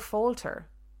and never falter.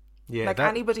 Yeah, like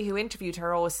anybody who interviewed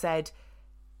her always said,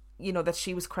 that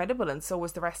she was credible, and so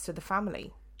was the rest of the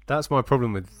family. That's my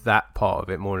problem with that part of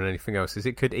it more than anything else, is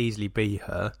it could easily be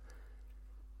her,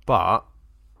 but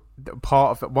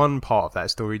one part of that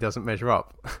story doesn't measure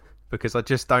up. because I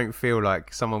just don't feel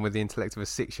like someone with the intellect of a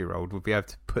 6-year-old would be able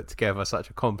to put together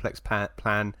such a complex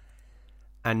plan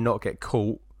and not get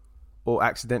caught or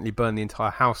accidentally burn the entire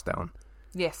house down.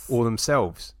 Yes. Or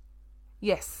themselves.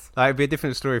 Yes. Like, it'd be a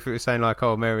different story if it was saying like,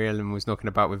 oh, Mary Ellen was knocking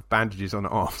about with bandages on her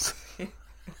arms.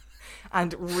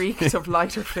 And reeked of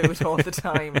lighter fluid all the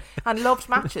time. And loved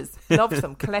matches. Loved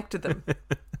them. Collected them.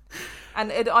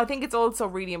 And I think it's also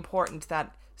really important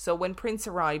that... So when Prince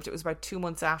arrived, it was about 2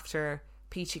 months after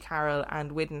Peachy Carroll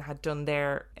and Whidden had done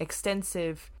their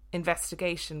extensive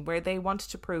investigation where they wanted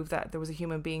to prove that there was a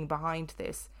human being behind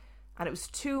this. And it was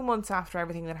 2 months after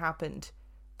everything that happened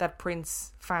that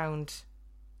Prince found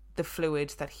the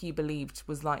fluid that he believed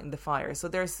was lighting the fire. So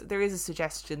there is a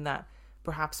suggestion that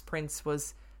perhaps Prince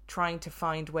was trying to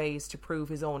find ways to prove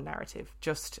his own narrative,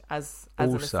 just as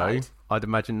an aside. Also, I'd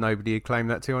imagine nobody had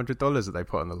claimed that $200 that they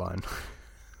put on the line.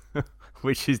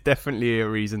 Which is definitely a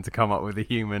reason to come up with a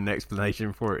human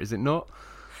explanation for it, is it not?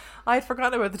 I had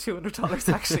forgotten about the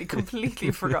 $200, actually.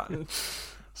 Completely forgotten.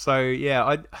 So,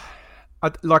 yeah,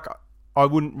 I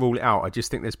wouldn't rule it out. I just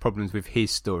think there's problems with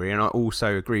his story. And I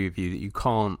also agree with you that you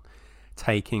can't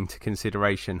take into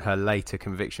consideration her later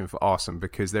conviction for arson,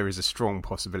 because there is a strong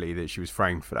possibility that she was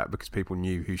framed for that because people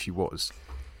knew who she was.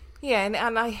 Yeah,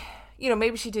 and I,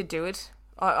 maybe she did do it.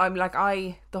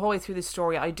 The whole way through this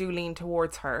story, I do lean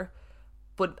towards her.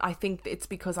 But I think it's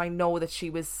because I know that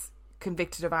she was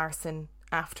convicted of arson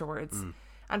afterwards.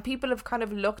 And people have kind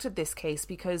of looked at this case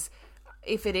because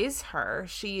if it is her,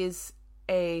 she is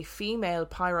a female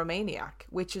pyromaniac,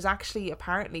 which is actually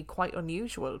apparently quite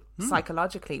unusual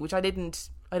psychologically, which I didn't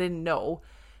know.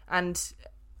 And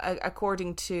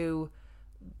according to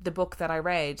the book that I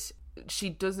read, she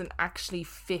doesn't actually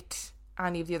fit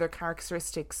any of the other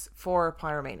characteristics for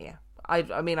pyromania.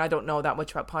 I mean, I don't know that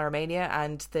much about pyromania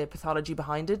and the pathology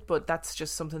behind it, but that's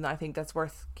just something that I think that's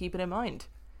worth keeping in mind.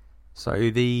 So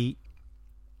the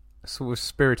sort of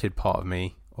spirited part of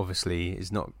me, obviously,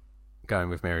 is not going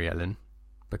with Mary Ellen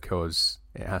because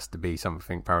it has to be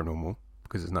something paranormal,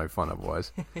 because it's no fun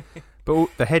otherwise.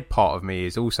 But the head part of me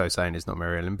is also saying it's not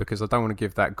Mary Ellen because I don't want to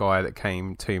give that guy that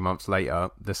came 2 months later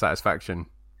the satisfaction.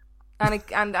 And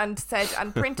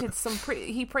printed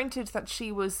he printed that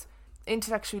she was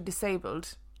intellectually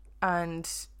disabled and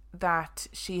that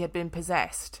she had been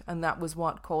possessed, and that was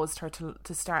what caused her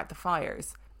to start the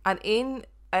fires. And in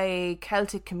a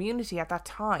Celtic community at that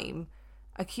time,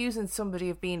 accusing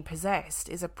somebody of being possessed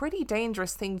is a pretty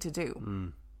dangerous thing to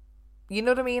do. You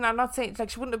know what I mean? I'm not saying, like,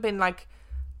 she wouldn't have been, like,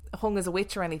 hung as a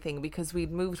witch or anything because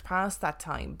we'd moved past that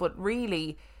time, but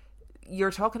really, you're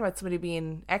talking about somebody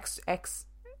being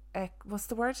what's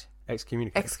the word?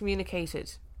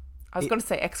 Excommunicated. I was going to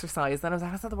say exercise, then I was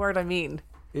like, that's not the word I mean.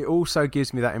 It also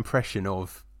gives me that impression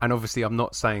of, and obviously I'm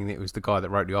not saying that it was the guy that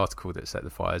wrote the article that set the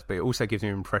fires, but it also gives me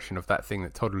an impression of that thing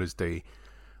that toddlers do,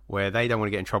 where they don't want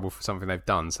to get in trouble for something they've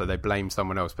done, so they blame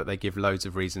someone else, but they give loads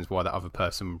of reasons why that other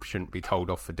person shouldn't be told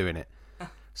off for doing it.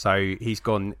 So he's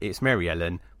gone, it's Mary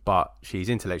Ellen, but she's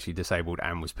intellectually disabled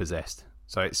and was possessed.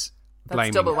 So it's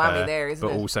blaming double whammy her, there, isn't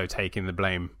it? but also taking the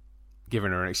blame,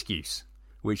 giving her an excuse,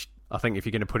 which I think if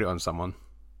you're going to put it on someone,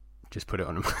 just put it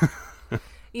on him.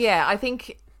 Yeah, I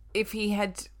think if he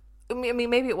had... I mean,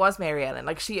 maybe it was Mary Ellen.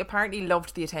 Like, she apparently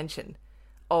loved the attention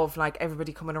of, like,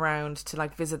 everybody coming around to,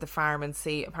 like, visit the farm and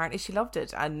see. Apparently she loved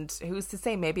it. And who's to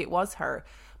say? Maybe it was her.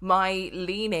 My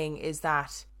leaning is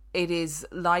that it is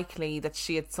likely that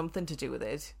she had something to do with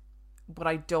it. But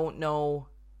I don't know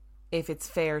if it's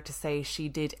fair to say she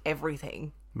did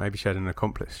everything. Maybe she had an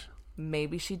accomplice.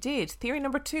 Maybe she did. Theory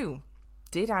number 2.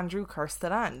 Did Andrew curse the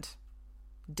land?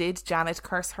 Did Janet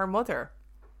curse her mother?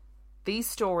 These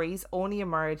stories only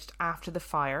emerged after the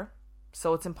fire,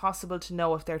 so it's impossible to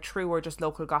know if they're true or just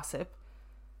local gossip.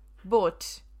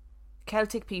 But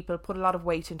Celtic people put a lot of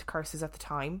weight into curses at the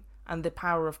time and the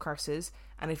power of curses.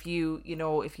 And if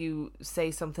you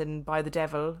say something by the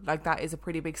devil, like, that is a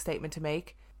pretty big statement to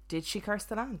make. Did she curse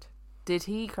the land? Did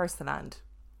he curse the land?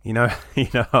 You know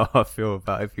how I feel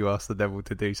about if you ask the devil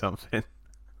to do something.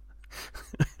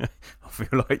 I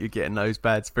feel like you're getting those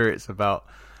bad spirits about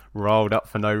riled up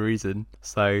for no reason.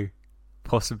 So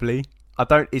possibly,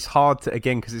 it's hard to,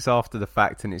 again, because it's after the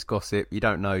fact and it's gossip, you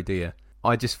don't know, do you?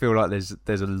 I just feel like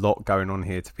there's a lot going on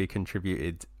here to be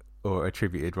attributed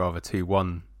rather to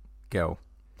one girl.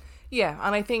 Yeah,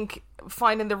 and I think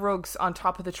finding the rugs on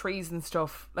top of the trees and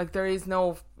stuff, like, there is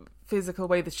no physical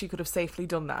way that she could have safely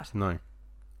done that. No.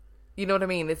 You know what I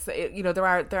mean? There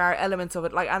are elements of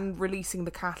it, like, and releasing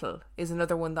the cattle is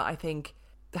another one that I think,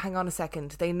 hang on a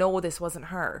second, they know this wasn't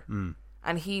her.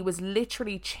 And he was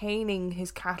literally chaining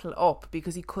his cattle up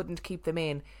because he couldn't keep them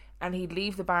in, and he'd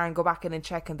leave the barn, go back in and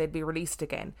check, and they'd be released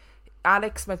again.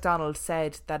 Alex MacDonald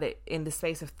said that in the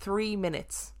space of 3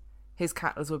 minutes, his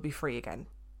cattle would be free again.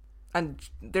 And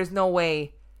there's no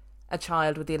way a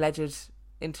child with the alleged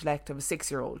intellect of a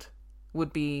 6-year-old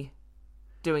would be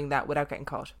doing that without getting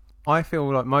caught. I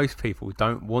feel like most people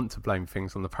don't want to blame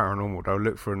things on the paranormal. They'll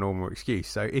look for a normal excuse.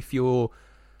 So if your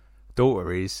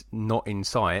daughter is not in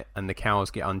sight and the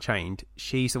cows get unchained,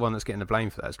 she's the one that's getting the blame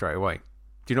for that straight away.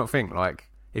 Do you not think, like,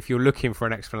 if you're looking for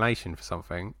an explanation for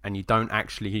something and you can't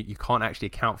actually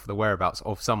account for the whereabouts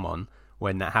of someone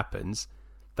when that happens,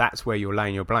 that's where you're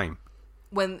laying your blame.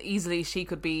 When easily she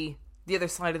could be the other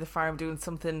side of the farm doing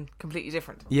something completely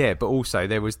different. Yeah, but also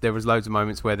there was loads of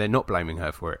moments where they're not blaming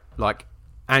her for it. Like,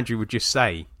 Andrew would just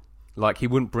say, like, he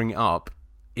wouldn't bring it up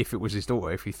if it was his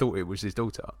daughter, if he thought it was his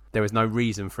daughter. There was no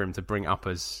reason for him to bring it up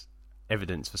as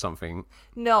evidence for something.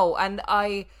 No, and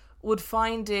I would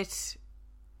find it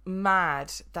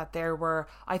mad that there were,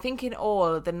 I think in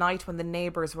all, the night when the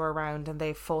neighbours were around and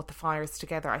they fought the fires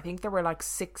together, I think there were like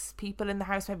 6 people in the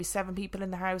house, maybe 7 people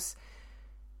in the house.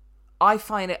 I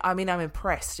find it, I mean, I'm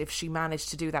impressed if she managed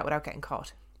to do that without getting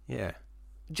caught. Yeah.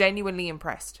 Genuinely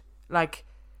impressed. Like,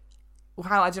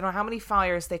 how, I don't know how many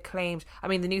fires they claimed. I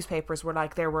mean, the newspapers were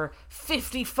like, there were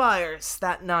 50 fires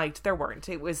that night. There weren't.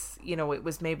 It was, you know, it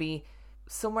was maybe,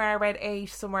 somewhere I read 8,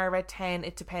 somewhere I read 10.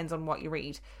 It depends on what you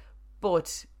read.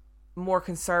 But more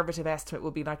conservative estimate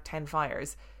would be like 10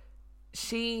 fires.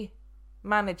 She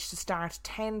managed to start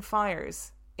 10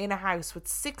 fires in a house with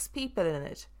 6 people in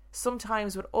it,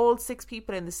 sometimes with all 6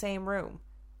 people in the same room,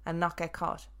 and not get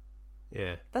caught.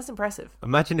 Yeah. That's impressive.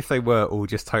 Imagine if they were all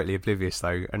just totally oblivious,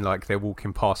 though, and like they're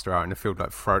walking past her out in the field,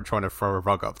 like trying to throw a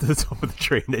rug up to the top of the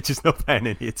tree, and they're just not paying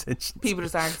any attention. People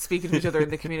just aren't speaking to each other in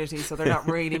the community, so they're not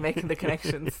really making the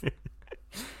connections.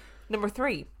 Number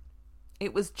 3,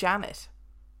 it was Janet.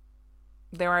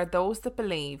 There are those that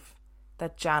believe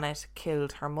that Janet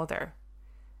killed her mother,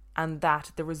 and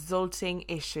that the resulting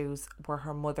issues were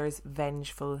her mother's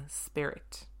vengeful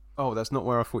spirit. Oh, that's not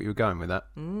where I thought you were going with that.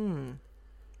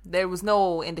 There was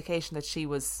no indication that she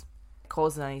was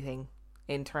causing anything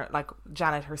like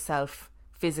Janet herself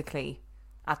physically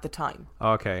at the time.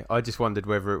 Okay, I just wondered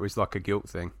whether it was like a guilt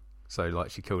thing. So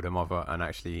like she killed her mother and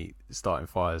actually starting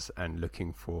fires and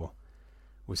looking for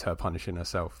was her punishing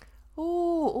herself.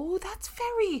 Oh, that's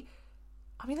very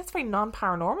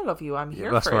non-paranormal of you. I'm here for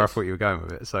it. That's where I thought you were going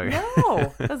with it. So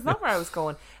no, that's not where I was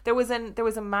going. There was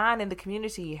a man in the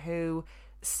community who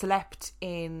slept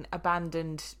in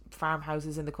abandoned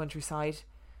farmhouses in the countryside,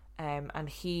 and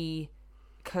he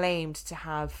claimed to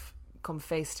have come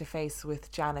face to face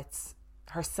with Janet's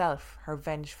herself, her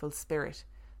vengeful spirit,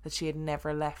 that she had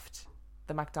never left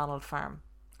the MacDonald farm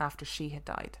after she had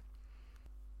died.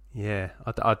 Yeah,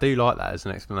 I do like that as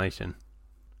an explanation.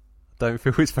 I don't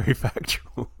feel it's very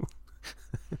factual.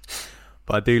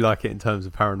 But I do like it in terms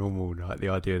of paranormal, like the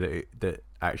idea that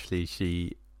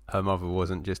actually her mother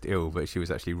wasn't just ill, but she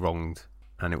was actually wronged,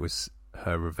 and it was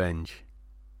her revenge.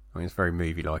 I mean, it's very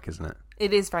movie-like, isn't it?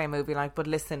 It is very movie-like, but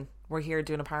listen, we're here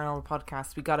doing a paranormal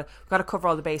podcast. We gotta cover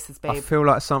all the bases, babe. I feel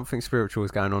like something spiritual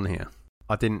is going on here.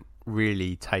 I didn't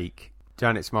really take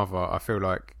Janet's mother. I feel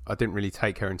like I didn't really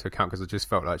take her into account because I just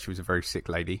felt like she was a very sick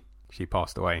lady. She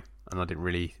passed away, and I didn't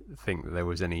really think that there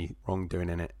was any wrongdoing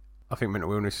in it. I think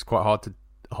mental illness is quite hard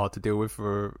to deal with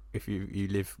for if you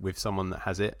live with someone that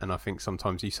has it, and I think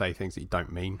sometimes you say things that you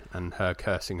don't mean, and her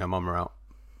cursing her mama out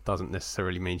doesn't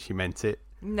necessarily mean she meant it.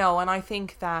 No, and I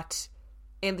think that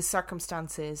in the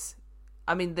circumstances,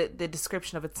 I mean, the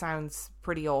description of it sounds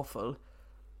pretty awful.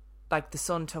 Like, the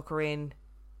son took her in,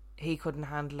 he couldn't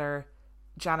handle her,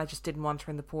 Janet just didn't want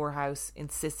her in the poorhouse,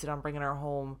 insisted on bringing her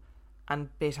home,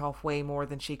 and bit off way more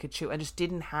than she could chew, and just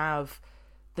didn't have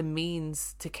the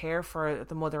means to care for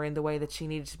the mother in the way that she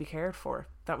needed to be cared for.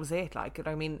 That was it. Like,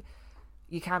 I mean,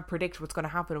 you can't predict what's going to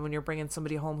happen when you're bringing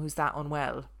somebody home who's that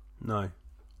unwell. No,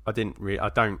 I don't like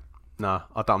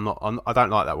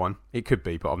that one. It could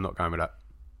be, but I'm not going with that.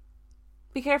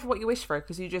 Be careful what you wish for,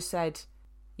 because you just said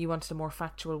you wanted a more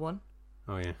factual one.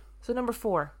 Oh yeah. So number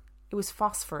 4, it was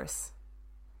phosphorus.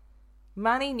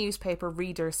 Many newspaper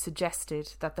readers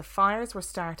suggested that the fires were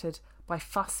started by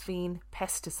phosphine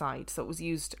pesticide, so it was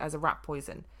used as a rat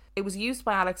poison. It was used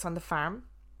by Alex on the farm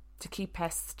to keep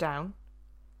pests down.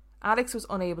 Alex was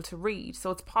unable to read,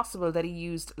 so it's possible that he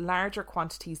used larger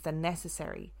quantities than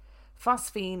necessary.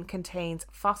 Phosphine contains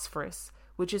phosphorus,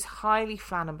 which is highly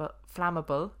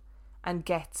flammable and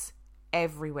gets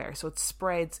everywhere, so it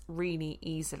spreads really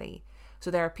easily. So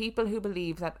there are people who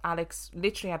believe that Alex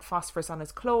literally had phosphorus on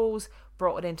his clothes,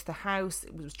 brought it into the house,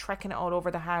 it was trekking it all over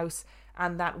the house,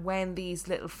 and that when these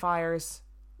little fires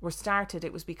were started,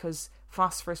 it was because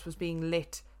phosphorus was being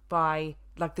lit by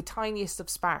like the tiniest of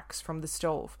sparks from the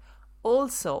stove.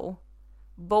 Also,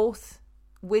 both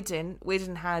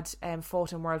Widden had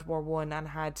fought in World War One and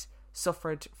had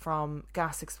suffered from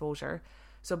gas exposure.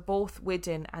 So both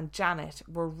Widden and Janet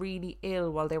were really ill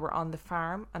while they were on the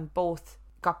farm, and both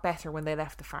got better when they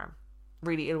left the farm.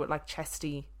 Really ill with like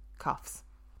chesty coughs.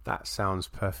 That sounds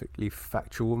perfectly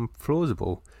factual and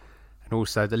plausible. And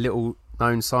also the little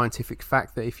known scientific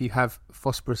fact that if you have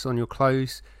phosphorus on your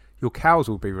clothes, your cows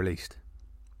will be released.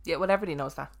 Yeah, well, everybody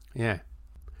knows that. Yeah.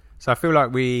 So I feel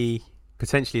like we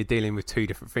potentially are dealing with two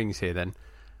different things here then.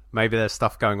 Maybe there's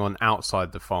stuff going on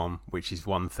outside the farm, which is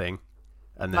one thing.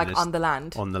 And then like on the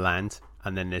land. On the land.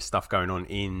 And then there's stuff going on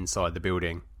inside the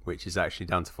building, which is actually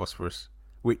down to phosphorus,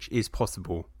 which is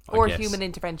possible, or I guess. Human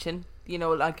intervention. You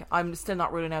know, like, I'm still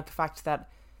not ruling out the fact that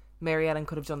Mary Ellen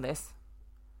could have done this.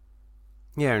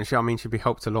 Yeah, and she'd be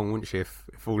helped along, wouldn't she, if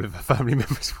all of her family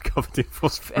members were covered in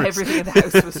phosphorus? Everything in the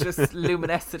house was just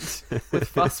luminescent with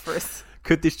phosphorus.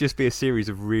 Could this just be a series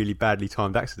of really badly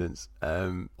timed accidents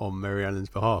on Mary Ellen's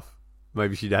behalf?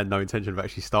 Maybe she had no intention of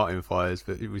actually starting fires,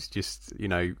 but it was just, you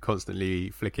know, constantly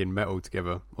flicking metal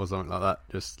together or something like that,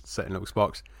 just setting little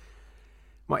sparks.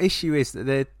 My issue is that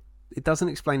it doesn't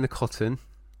explain the cotton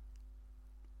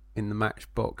in the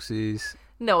matchboxes.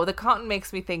 No, the cotton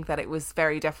makes me think that it was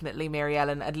very definitely Mary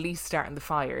Ellen at least starting the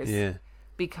fires. Yeah.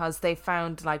 Because they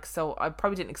found, like, so I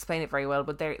probably didn't explain it very well,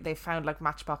 but they found like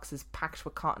matchboxes packed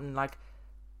with cotton, like,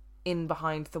 in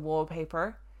behind the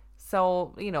wallpaper.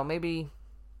 So, you know, maybe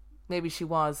she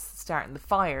was starting the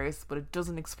fires, but it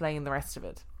doesn't explain the rest of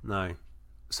it. No.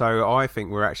 So I think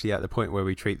we're actually at the point where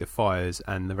we treat the fires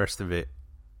and the rest of it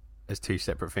as two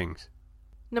separate things.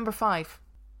 Number 5.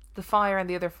 The fire and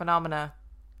the other phenomena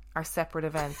are separate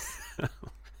events.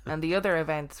 And the other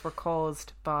events were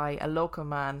caused by a local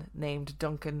man named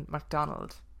Duncan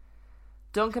MacDonald.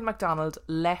 Duncan MacDonald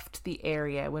left the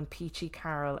area when Peachy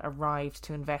Carroll arrived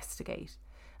to investigate.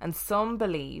 And some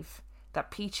believe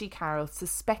that Peachy Carroll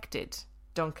suspected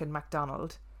Duncan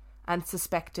MacDonald and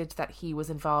suspected that he was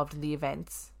involved in the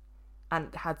events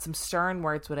and had some stern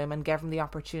words with him and gave him the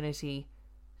opportunity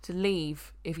to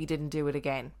leave if he didn't do it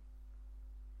again.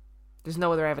 There's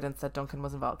no other evidence that Duncan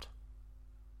was involved.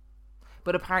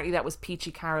 But apparently that was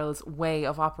Peachy Carroll's way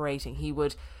of operating. He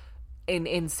would,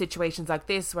 in situations like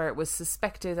this where it was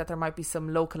suspected that there might be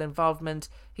some local involvement,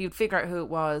 he would figure out who it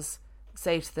was,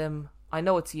 say to them, I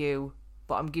know it's you,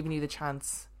 but I'm giving you the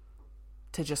chance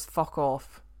to just fuck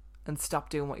off and stop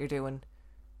doing what you're doing.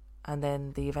 And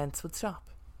then the events would stop.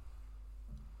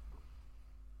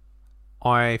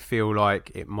 I feel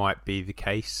like it might be the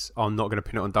case. I'm not going to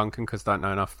pin it on Duncan because I don't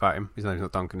know enough about him. His name's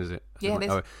not Duncan, is it? Yeah, it is.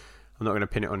 I'm not going to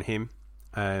pin it on him.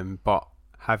 But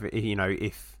have it, you know,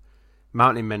 if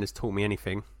Mountain Men has taught me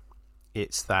anything,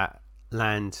 it's that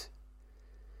land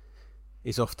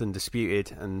is often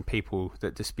disputed, and people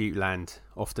that dispute land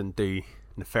often do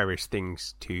nefarious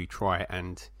things to try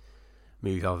and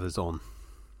move others on.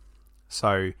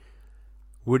 So,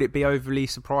 would it be overly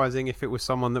surprising if it was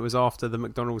someone that was after the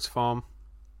McDonald's farm?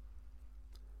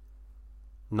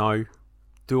 No.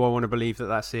 Do I want to believe that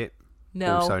that's it?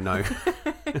 No. Also no.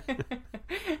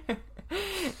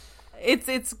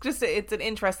 It's an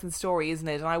interesting story, isn't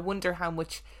it? And I wonder how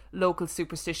much local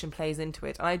superstition plays into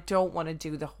it. And I don't want to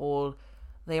do the whole,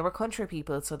 they were country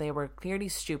people, so they were clearly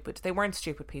stupid. They weren't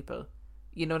stupid people.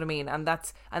 You know what I mean? And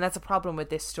that's a problem with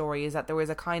this story, is that there was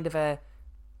a kind of a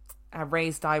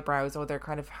raised eyebrows, or they're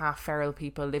kind of half feral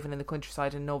people living in the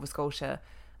countryside in Nova Scotia,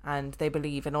 and they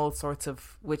believe in all sorts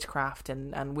of witchcraft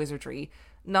and wizardry.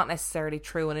 Not necessarily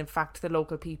true. And in fact, the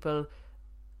local people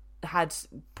had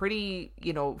pretty,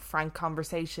 you know, frank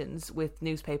conversations with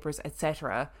newspapers,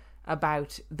 etc.,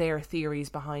 about their theories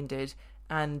behind it.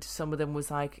 And some of them was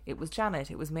like, it was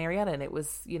Janet, it was Mary Ellen, it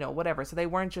was, you know, whatever. So they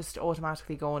weren't just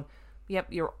automatically going, yep,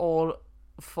 you're all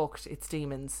fucked, it's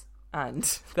demons,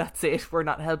 and that's it, we're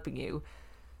not helping you.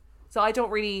 So I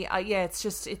don't really,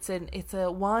 it's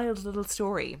a wild little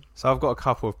story. So I've got a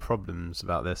couple of problems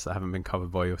about this that haven't been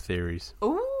covered by your theories.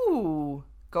 Ooh,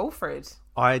 go for it.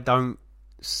 I don't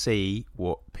see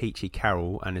what Peachy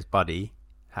Carroll and his buddy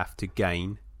have to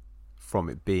gain from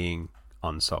it being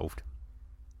unsolved.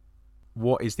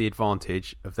 What is the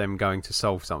advantage of them going to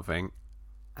solve something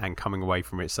and coming away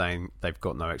from it saying they've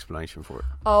got no explanation for it?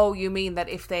 Oh, you mean that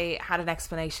if they had an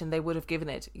explanation, they would have given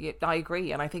it? I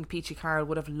agree, and I think Peachy Carroll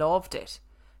would have loved it.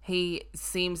 He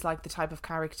seems like the type of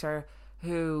character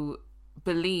who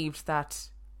believed that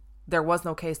there was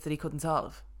no case that he couldn't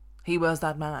solve. He was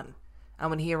that man. And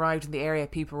when he arrived in the area,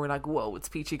 people were like, whoa, it's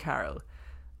Peachy Carroll.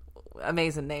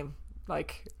 Amazing name.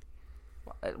 Like,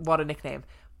 what a nickname.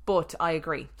 But I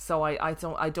agree. So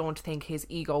I don't think his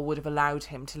ego would have allowed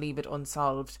him to leave it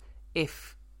unsolved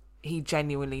if he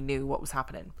genuinely knew what was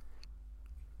happening.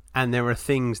 And there are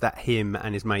things that him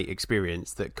and his mate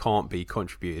experienced that can't be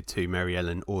contributed to Mary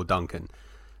Ellen or Duncan.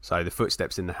 So the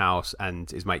footsteps in the house and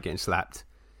his mate getting slapped.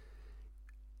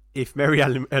 If Mary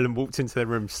Ellen walked into the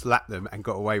room, slapped them, and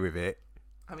got away with it,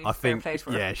 I think,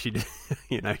 yeah,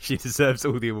 she deserves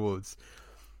all the awards.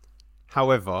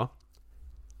 However,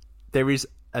 there is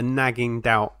a nagging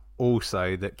doubt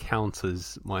also that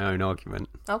counters my own argument.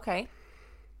 Okay.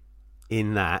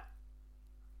 In that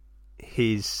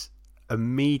his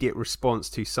immediate response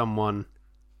to someone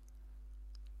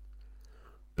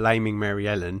blaming Mary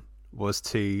Ellen was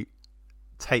to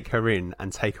take her in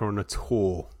and take her on a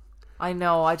tour. I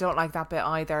know, I don't like that bit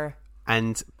either.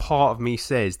 And part of me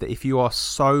says that if you are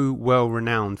so well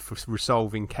renowned for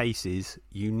resolving cases,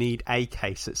 you need a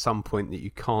case at some point that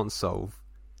you can't solve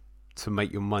to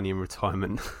make your money in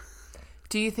retirement.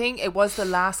 Do you think it was the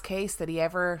last case that he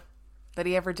ever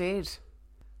did?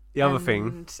 The other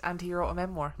thing, and he wrote a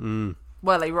memoir.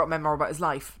 Well, he wrote a memoir about his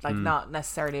life, like not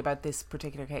necessarily about this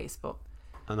particular case, but.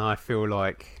 And I feel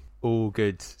like all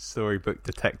good storybook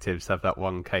detectives have that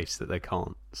one case that they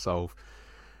can't solve.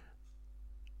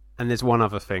 And there's one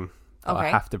other thing that I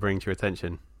have to bring to your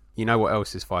attention. You know what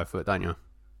else is 5 foot, don't you?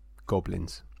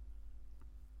 Goblins.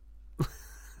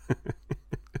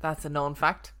 That's a known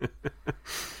fact.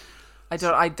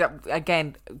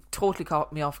 Again, totally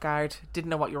caught me off guard. Didn't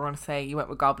know what you were going to say. You went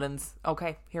with goblins.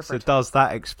 Okay, here for it. So does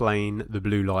that explain the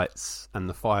blue lights and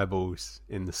the fireballs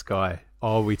in the sky?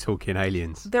 Are we talking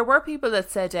aliens? There were people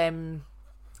that said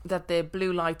that the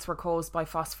blue lights were caused by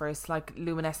phosphorus, like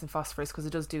luminescent phosphorus, because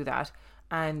it does do that,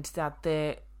 and that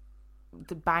the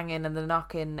banging and the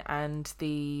knocking and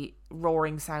the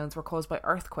roaring sounds were caused by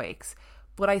earthquakes.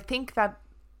 But I think that,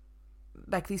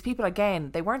 like, these people,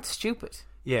 again, they weren't stupid.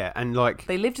 Yeah, and like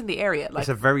they lived in the area. Like, it's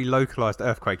a very localised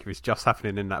earthquake if it's just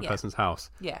happening in that person's house.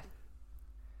 Yeah.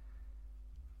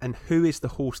 And who is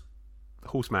the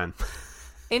horseman?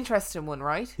 Interesting one,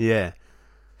 right? Yeah.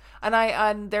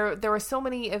 And there were so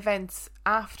many events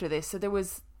after this. So there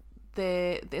was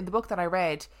in the book that I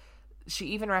read, she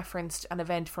even referenced an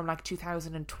event from like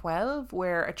 2012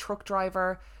 where a truck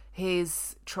driver,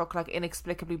 his truck like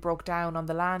inexplicably broke down on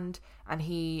the land, and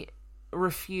he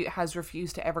has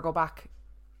refused to ever go back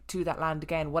to that land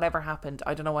again. Whatever happened,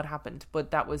 I don't know what happened, but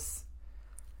that was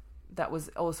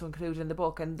also included in the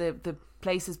book. And the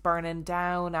place is burning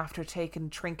down after taking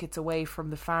trinkets away from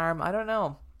the farm. I don't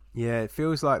know. Yeah, it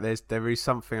feels like there is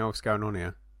something else going on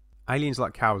here. Aliens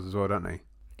like cows as well, don't they?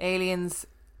 Aliens,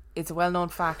 it's a well-known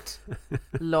fact,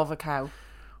 love a cow.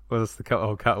 Well, that's the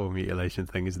whole cattle mutilation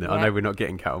thing, isn't it? Yeah. I know we're not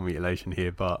getting cattle mutilation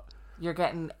here, but you're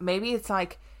getting, maybe it's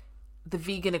like the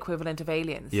vegan equivalent of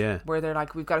aliens. Yeah. Where they're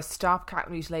like, we've got to stop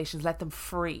cattle mutilations, let them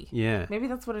free. Yeah. Maybe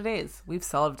that's what it is. We've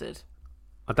solved it.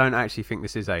 I don't actually think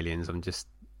this is aliens. I'm just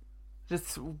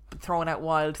throwing out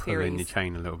wild theories. Pulling your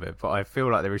chain a little bit. But I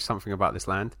feel like there is something about this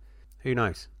land. Who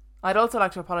knows? I'd also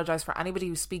like to apologise for anybody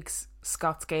who speaks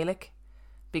Scots Gaelic,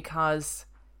 because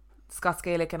Scots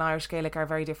Gaelic and Irish Gaelic are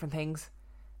very different things.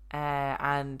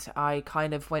 And I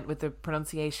kind of went with the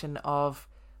pronunciation of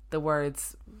the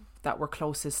words that were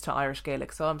closest to Irish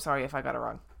Gaelic. So I'm sorry if I got it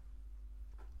wrong.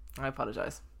 I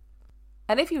apologise.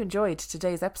 And if you enjoyed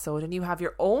today's episode and you have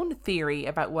your own theory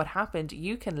about what happened,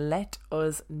 you can let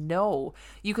us know.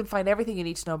 You can find everything you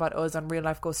need to know about us on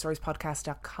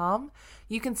reallifeghoststoriespodcast.com.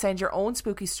 You can send your own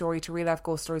spooky story to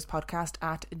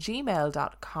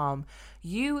reallifeghoststoriespodcast@gmail.com.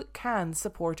 You can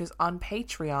support us on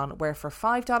Patreon, where for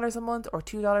 $5 a month or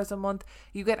 $2 a month,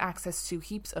 you get access to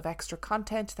heaps of extra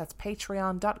content. That's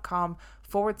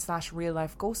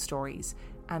patreon.com/reallifeghoststories.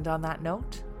 And on that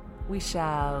note, we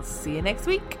shall see you next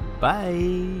week.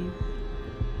 Bye.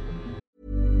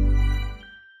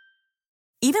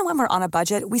 Even when we're on a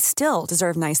budget, we still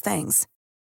deserve nice things.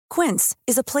 Quince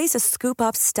is a place to scoop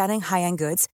up stunning high-end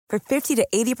goods for 50 to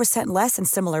 80% less than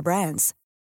similar brands.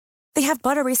 They have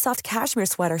buttery soft cashmere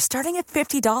sweaters starting at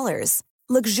 $50,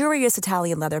 luxurious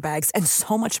Italian leather bags, and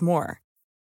so much more.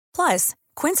 Plus,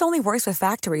 Quince only works with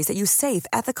factories that use safe,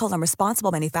 ethical, and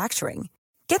responsible manufacturing.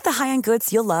 Get the high-end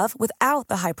goods you'll love without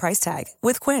the high price tag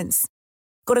with Quince.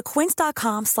 Go to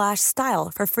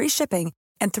quince.com/style for free shipping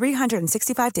and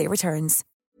 365-day returns.